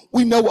you,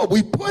 we know what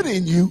we put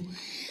in you,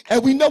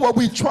 and we know what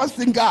we trust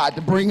in God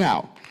to bring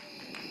out.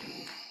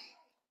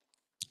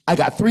 I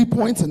got 3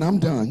 points and I'm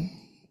done.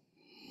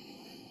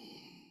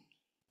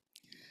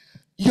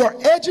 Your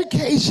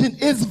education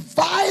is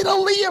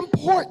vitally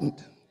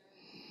important,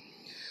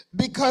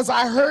 because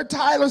I heard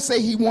Tyler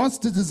say he wants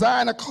to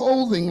design a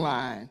clothing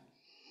line.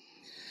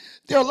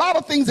 There are a lot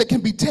of things that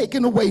can be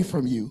taken away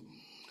from you,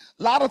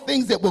 a lot of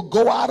things that will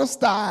go out of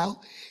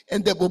style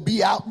and that will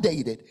be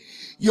outdated.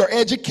 Your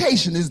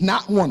education is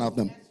not one of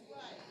them.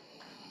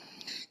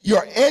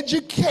 Your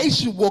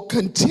education will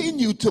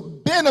continue to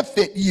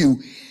benefit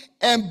you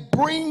and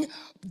bring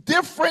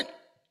different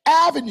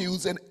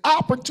avenues and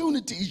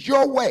opportunities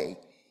your way.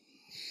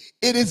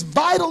 It is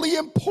vitally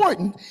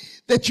important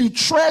that you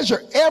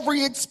treasure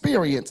every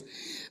experience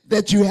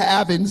that you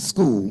have in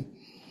school.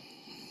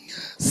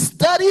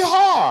 Study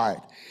hard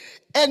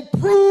and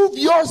prove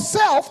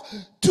yourself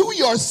to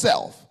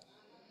yourself.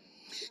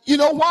 You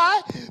know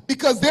why?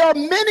 Because there are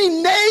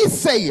many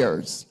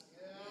naysayers.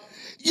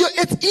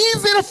 It's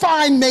easy to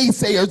find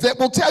naysayers that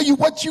will tell you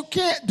what you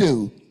can't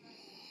do.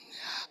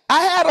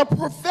 I had a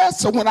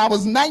professor when I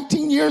was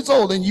 19 years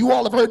old, and you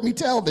all have heard me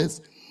tell this,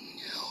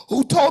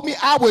 who told me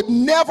I would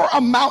never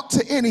amount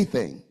to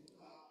anything.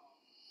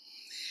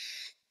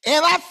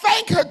 And I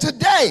thank her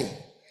today,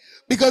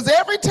 because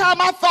every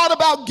time I thought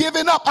about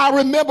giving up, I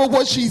remember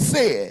what she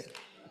said.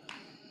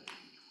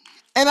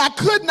 And I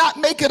could not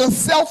make it a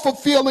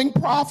self-fulfilling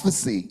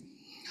prophecy.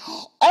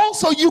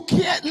 Also, you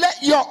can't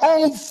let your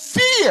own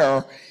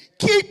fear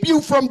keep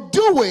you from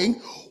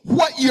doing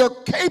what you're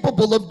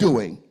capable of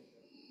doing.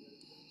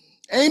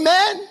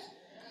 Amen?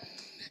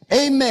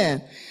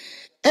 Amen.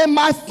 And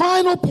my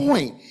final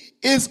point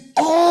is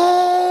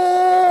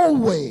always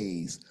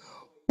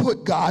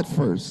put God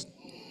first.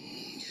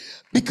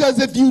 Because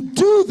if you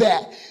do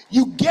that,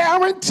 you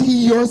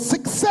guarantee your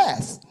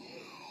success.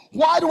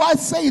 Why do I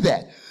say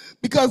that?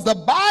 Because the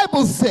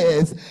Bible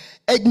says,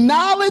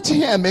 acknowledge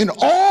him in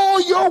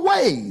all your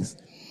ways,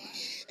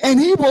 and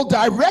he will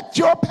direct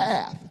your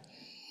path.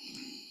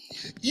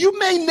 You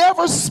may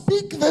never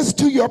speak this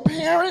to your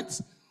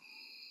parents,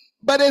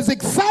 but as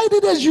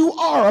excited as you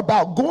are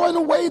about going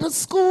away to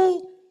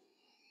school,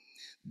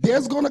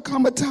 there's going to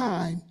come a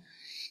time,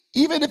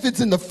 even if it's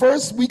in the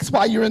first weeks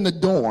while you're in the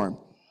dorm,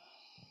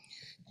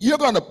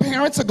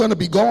 parents are going to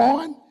be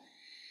gone.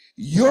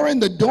 You're in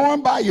the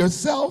dorm by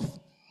yourself.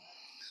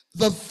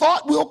 The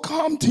thought will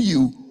come to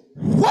you,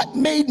 what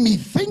made me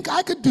think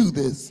I could do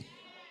this?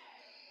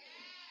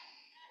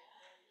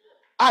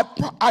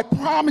 I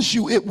promise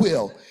you it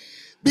will,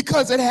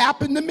 because it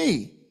happened to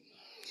me.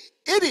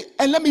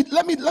 And let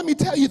me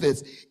tell you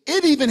this.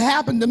 It even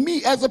happened to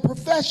me as a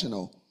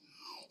professional.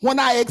 When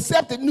I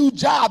accepted new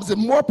jobs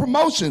and more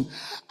promotion,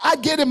 I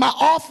get in my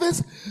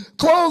office,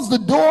 close the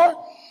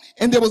door,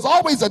 and there was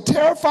always a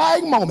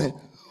terrifying moment.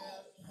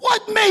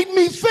 What made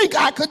me think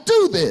I could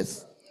do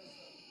this?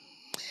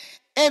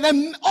 And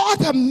then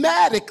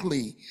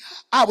automatically,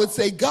 I would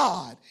say,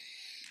 God,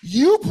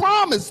 you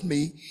promised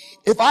me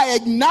if I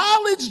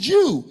acknowledged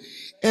you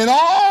in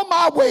all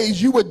my ways,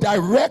 you would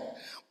direct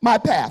my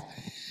path.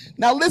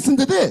 Now listen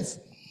to this.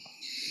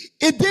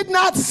 It did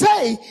not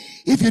say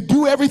if you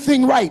do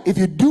everything right, if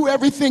you do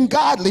everything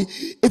godly,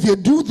 if you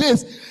do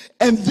this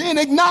and then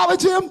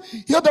acknowledge him,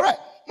 he'll direct.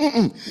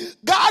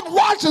 God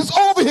watches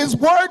over his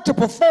word to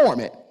perform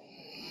it.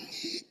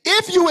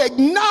 If you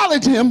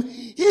acknowledge him,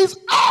 he's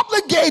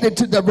obligated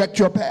to direct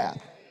your path.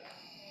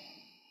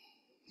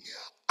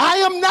 I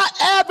am not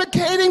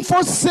advocating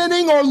for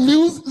sinning or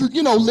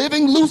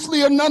living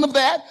loosely or none of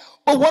that.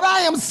 But what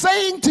I am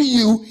saying to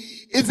you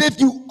is if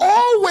you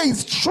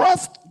always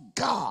trust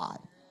God,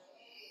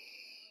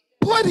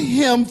 put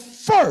him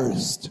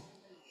first,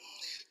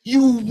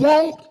 you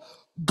won't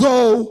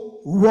go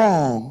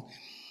wrong.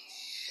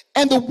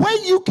 And the way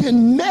you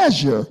can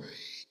measure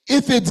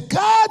if it's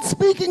God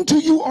speaking to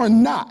you or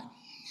not,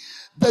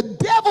 the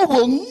devil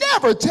will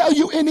never tell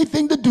you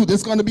anything to do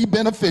that's going to be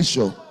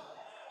beneficial.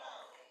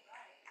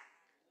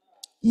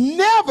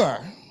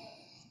 Never.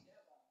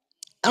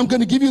 I'm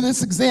going to give you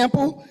this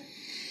example,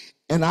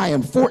 and I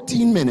am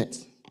 14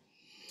 minutes.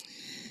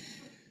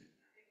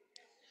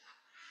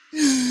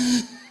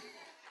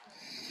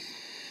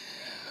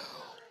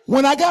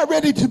 When I got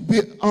ready to be,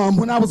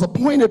 when I was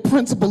appointed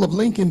principal of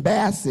Lincoln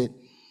Bassett,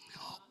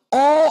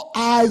 all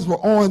eyes were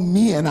on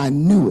me, and I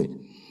knew it.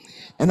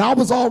 And I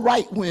was all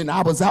right when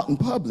I was out in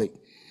public.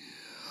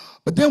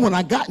 But then when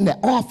I got in that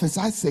office,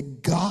 I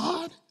said,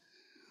 God,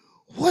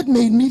 what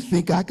made me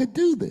think I could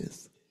do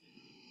this?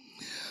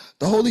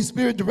 The Holy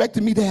Spirit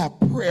directed me to have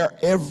prayer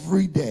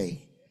every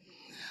day.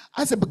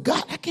 I said, but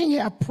God, I can't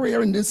have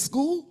prayer in this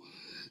school.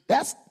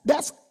 That's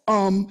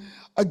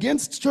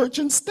against church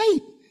and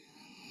state.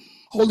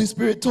 Holy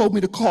Spirit told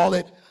me to call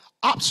it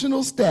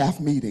optional staff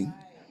meeting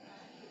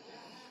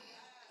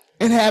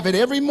and have it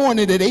every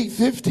morning at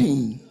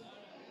 8:15.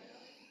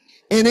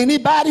 And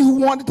anybody who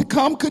wanted to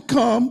come could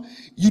come.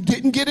 You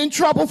didn't get in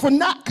trouble for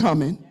not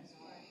coming.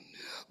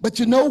 But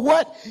you know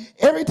what?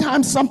 Every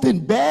time something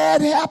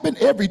bad happened,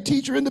 every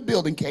teacher in the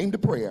building came to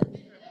prayer.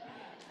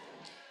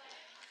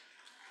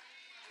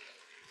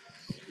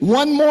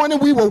 One morning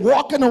we were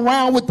walking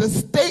around with the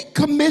state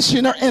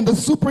commissioner and the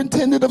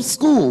superintendent of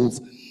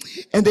schools,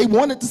 and they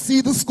wanted to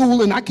see the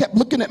school, and I kept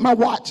looking at my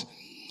watch.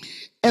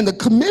 And the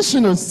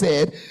commissioner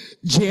said,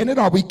 Janet,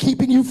 are we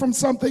keeping you from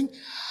something?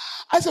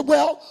 I said,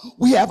 well,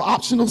 we have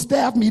optional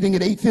staff meeting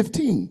at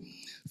 8:15.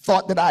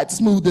 Thought that I'd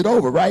smoothed it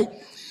over, right?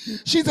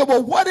 She said,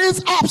 well, what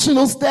is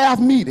optional staff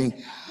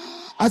meeting?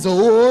 I said,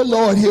 oh,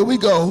 Lord, here we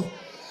go.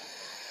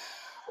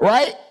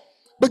 Right?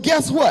 But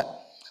guess what?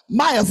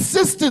 My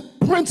assistant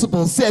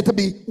principal said to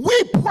me,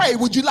 we pray,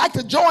 would you like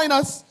to join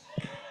us?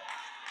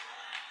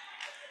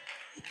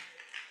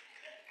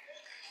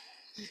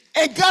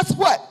 And guess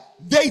what?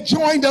 They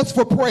joined us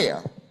for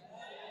prayer.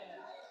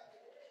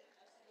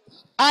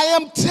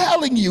 I'm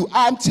telling you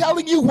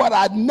what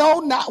I know,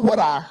 not what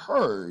I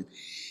heard.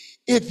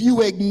 If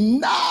you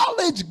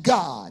acknowledge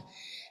God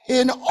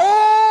in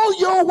all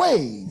your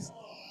ways,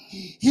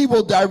 he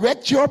will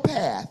direct your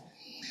path.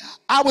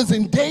 I was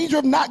in danger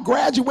of not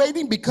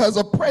graduating because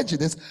of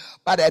prejudice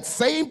by that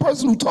same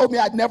person who told me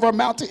I'd never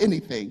amount to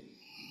anything.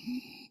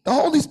 The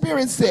Holy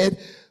Spirit said,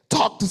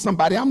 talk to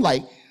somebody. I'm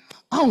like,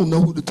 I don't know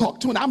who to talk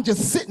to, and I'm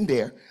just sitting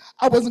there.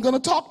 I wasn't going to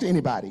talk to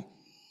anybody.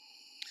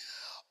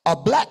 A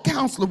black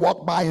counselor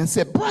walked by and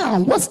said,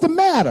 Brown, what's the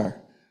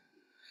matter?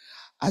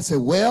 I said,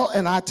 well,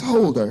 and I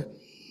told her.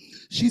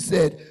 She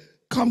said,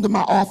 come to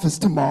my office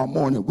tomorrow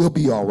morning. We'll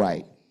be all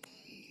right.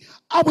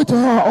 I went to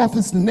her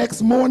office the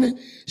next morning.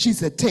 She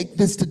said, take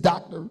this to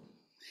doctor,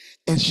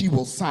 and she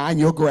will sign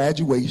your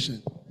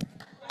graduation.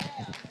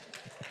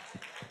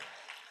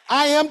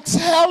 I am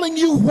telling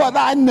you what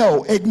I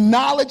know.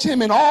 Acknowledge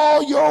him in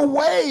all your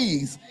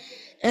ways,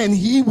 and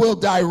he will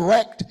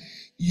direct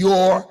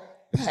your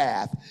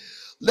path.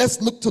 Let's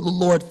look to the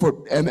Lord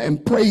for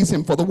and praise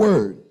him for the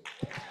word.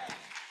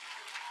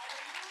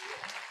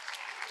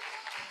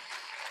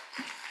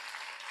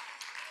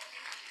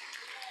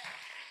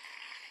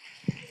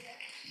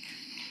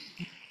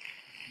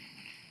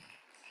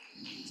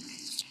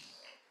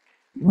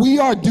 We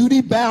are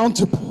duty bound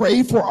to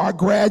pray for our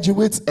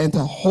graduates and to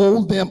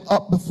hold them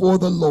up before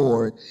the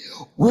Lord.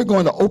 We're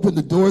going to open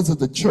the doors of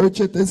the church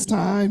at this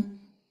time.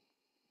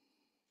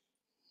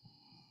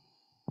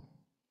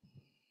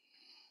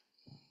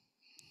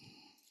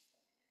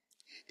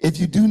 If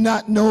you do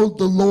not know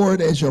the Lord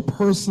as your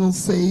personal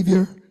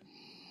Savior,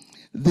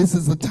 this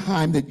is the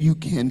time that you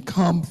can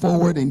come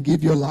forward and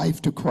give your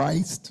life to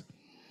Christ.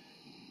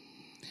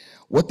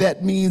 What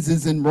that means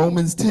is in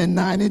Romans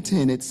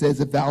 10:9-10, it says,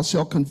 if thou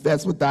shalt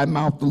confess with thy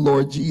mouth the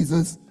Lord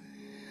Jesus,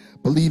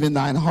 believe in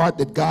thine heart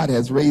that God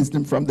has raised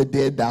him from the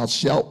dead, thou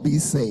shalt be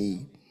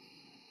saved.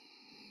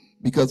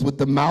 Because with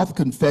the mouth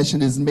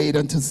confession is made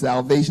unto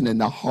salvation, and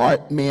the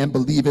heart man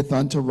believeth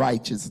unto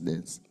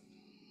righteousness.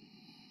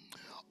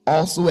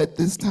 Also at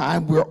this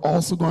time, we're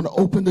also going to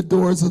open the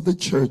doors of the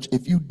church.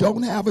 If you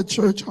don't have a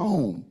church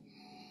home,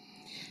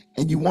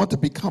 and you want to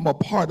become a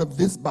part of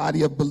this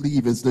body of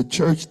believers, the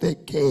church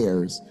that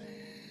cares,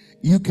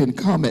 you can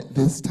come at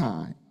this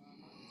time.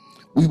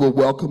 We will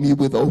welcome you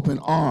with open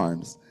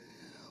arms.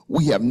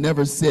 We have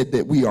never said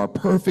that we are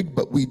perfect,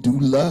 but we do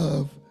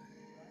love.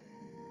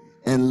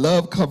 And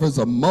love covers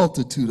a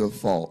multitude of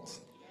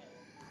faults.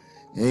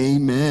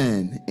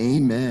 Amen.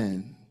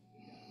 Amen.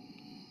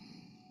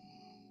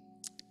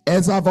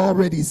 As I've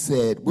already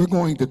said, we're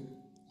going to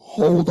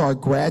hold our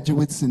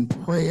graduates in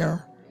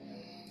prayer.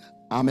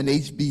 I'm an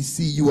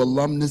HBCU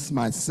alumnus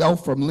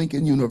myself from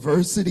Lincoln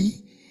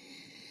University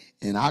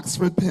in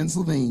Oxford,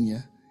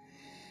 Pennsylvania.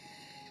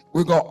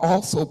 We're going to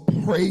also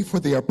pray for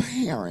their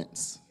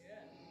parents.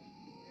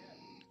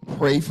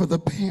 Pray for the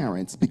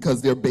parents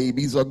because their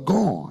babies are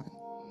gone.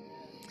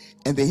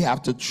 And they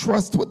have to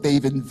trust what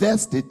they've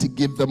invested to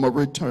give them a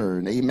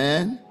return.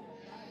 Amen?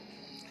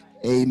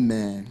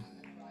 Amen.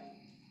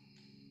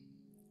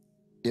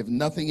 If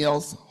nothing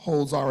else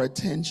holds our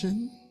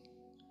attention,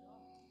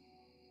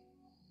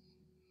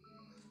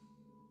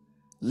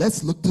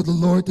 let's look to the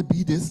Lord to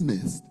be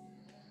dismissed.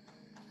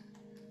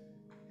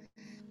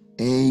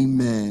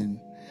 Amen.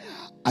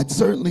 I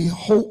certainly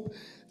hope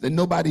that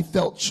nobody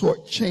felt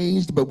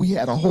shortchanged, but we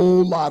had a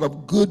whole lot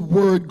of good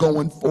word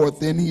going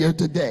forth in here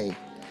today.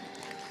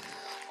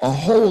 A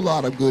whole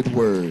lot of good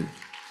word.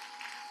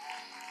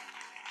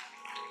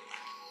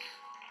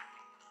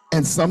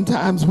 And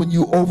sometimes when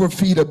you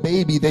overfeed a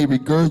baby, they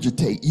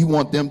regurgitate. You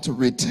want them to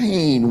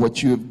retain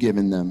what you have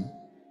given them.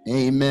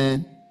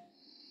 Amen.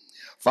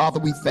 Father,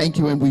 we thank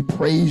you and we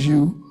praise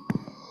you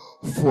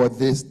for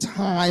this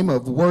time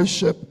of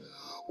worship.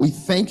 We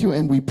thank you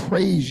and we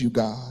praise you,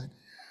 God,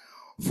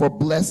 for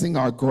blessing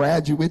our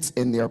graduates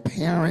and their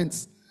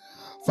parents.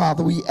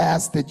 Father, we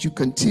ask that you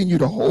continue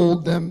to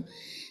hold them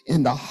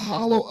in the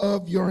hollow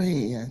of your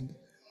hand.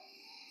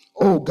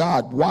 Oh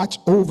God, watch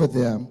over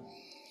them.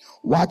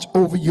 Watch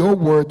over your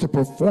word to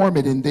perform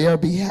it in their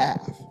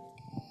behalf.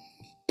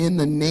 In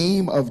the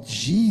name of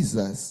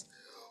Jesus,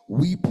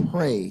 we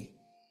pray.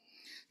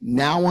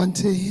 Now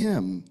unto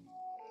him,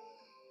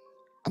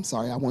 I'm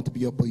sorry, I want to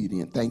be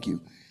obedient. Thank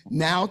you.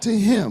 Now to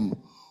him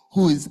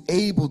who is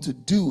able to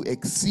do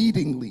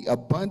exceedingly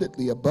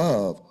abundantly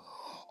above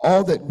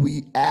all that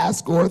we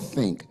ask or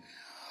think,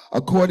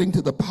 according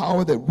to the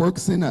power that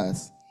works in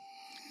us.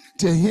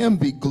 To him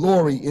be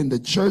glory in the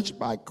church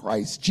by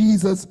Christ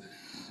Jesus,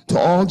 to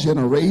all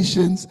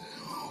generations,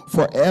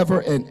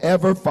 forever and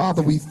ever.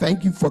 Father, we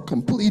thank you for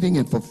completing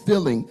and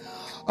fulfilling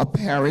a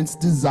parent's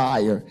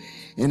desire.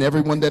 And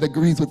everyone that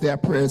agrees with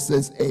that prayer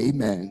says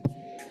amen.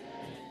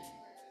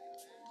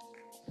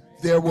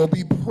 There will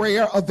be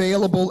prayer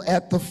available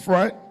at the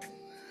front.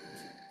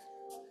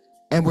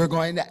 And we're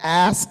going to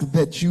ask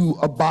that you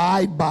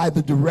abide by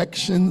the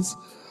directions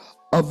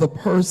of the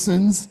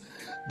persons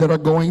that are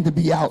going to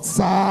be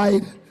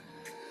outside,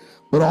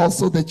 but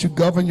also that you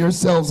govern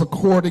yourselves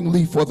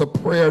accordingly for the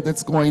prayer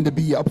that's going to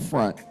be up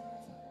front.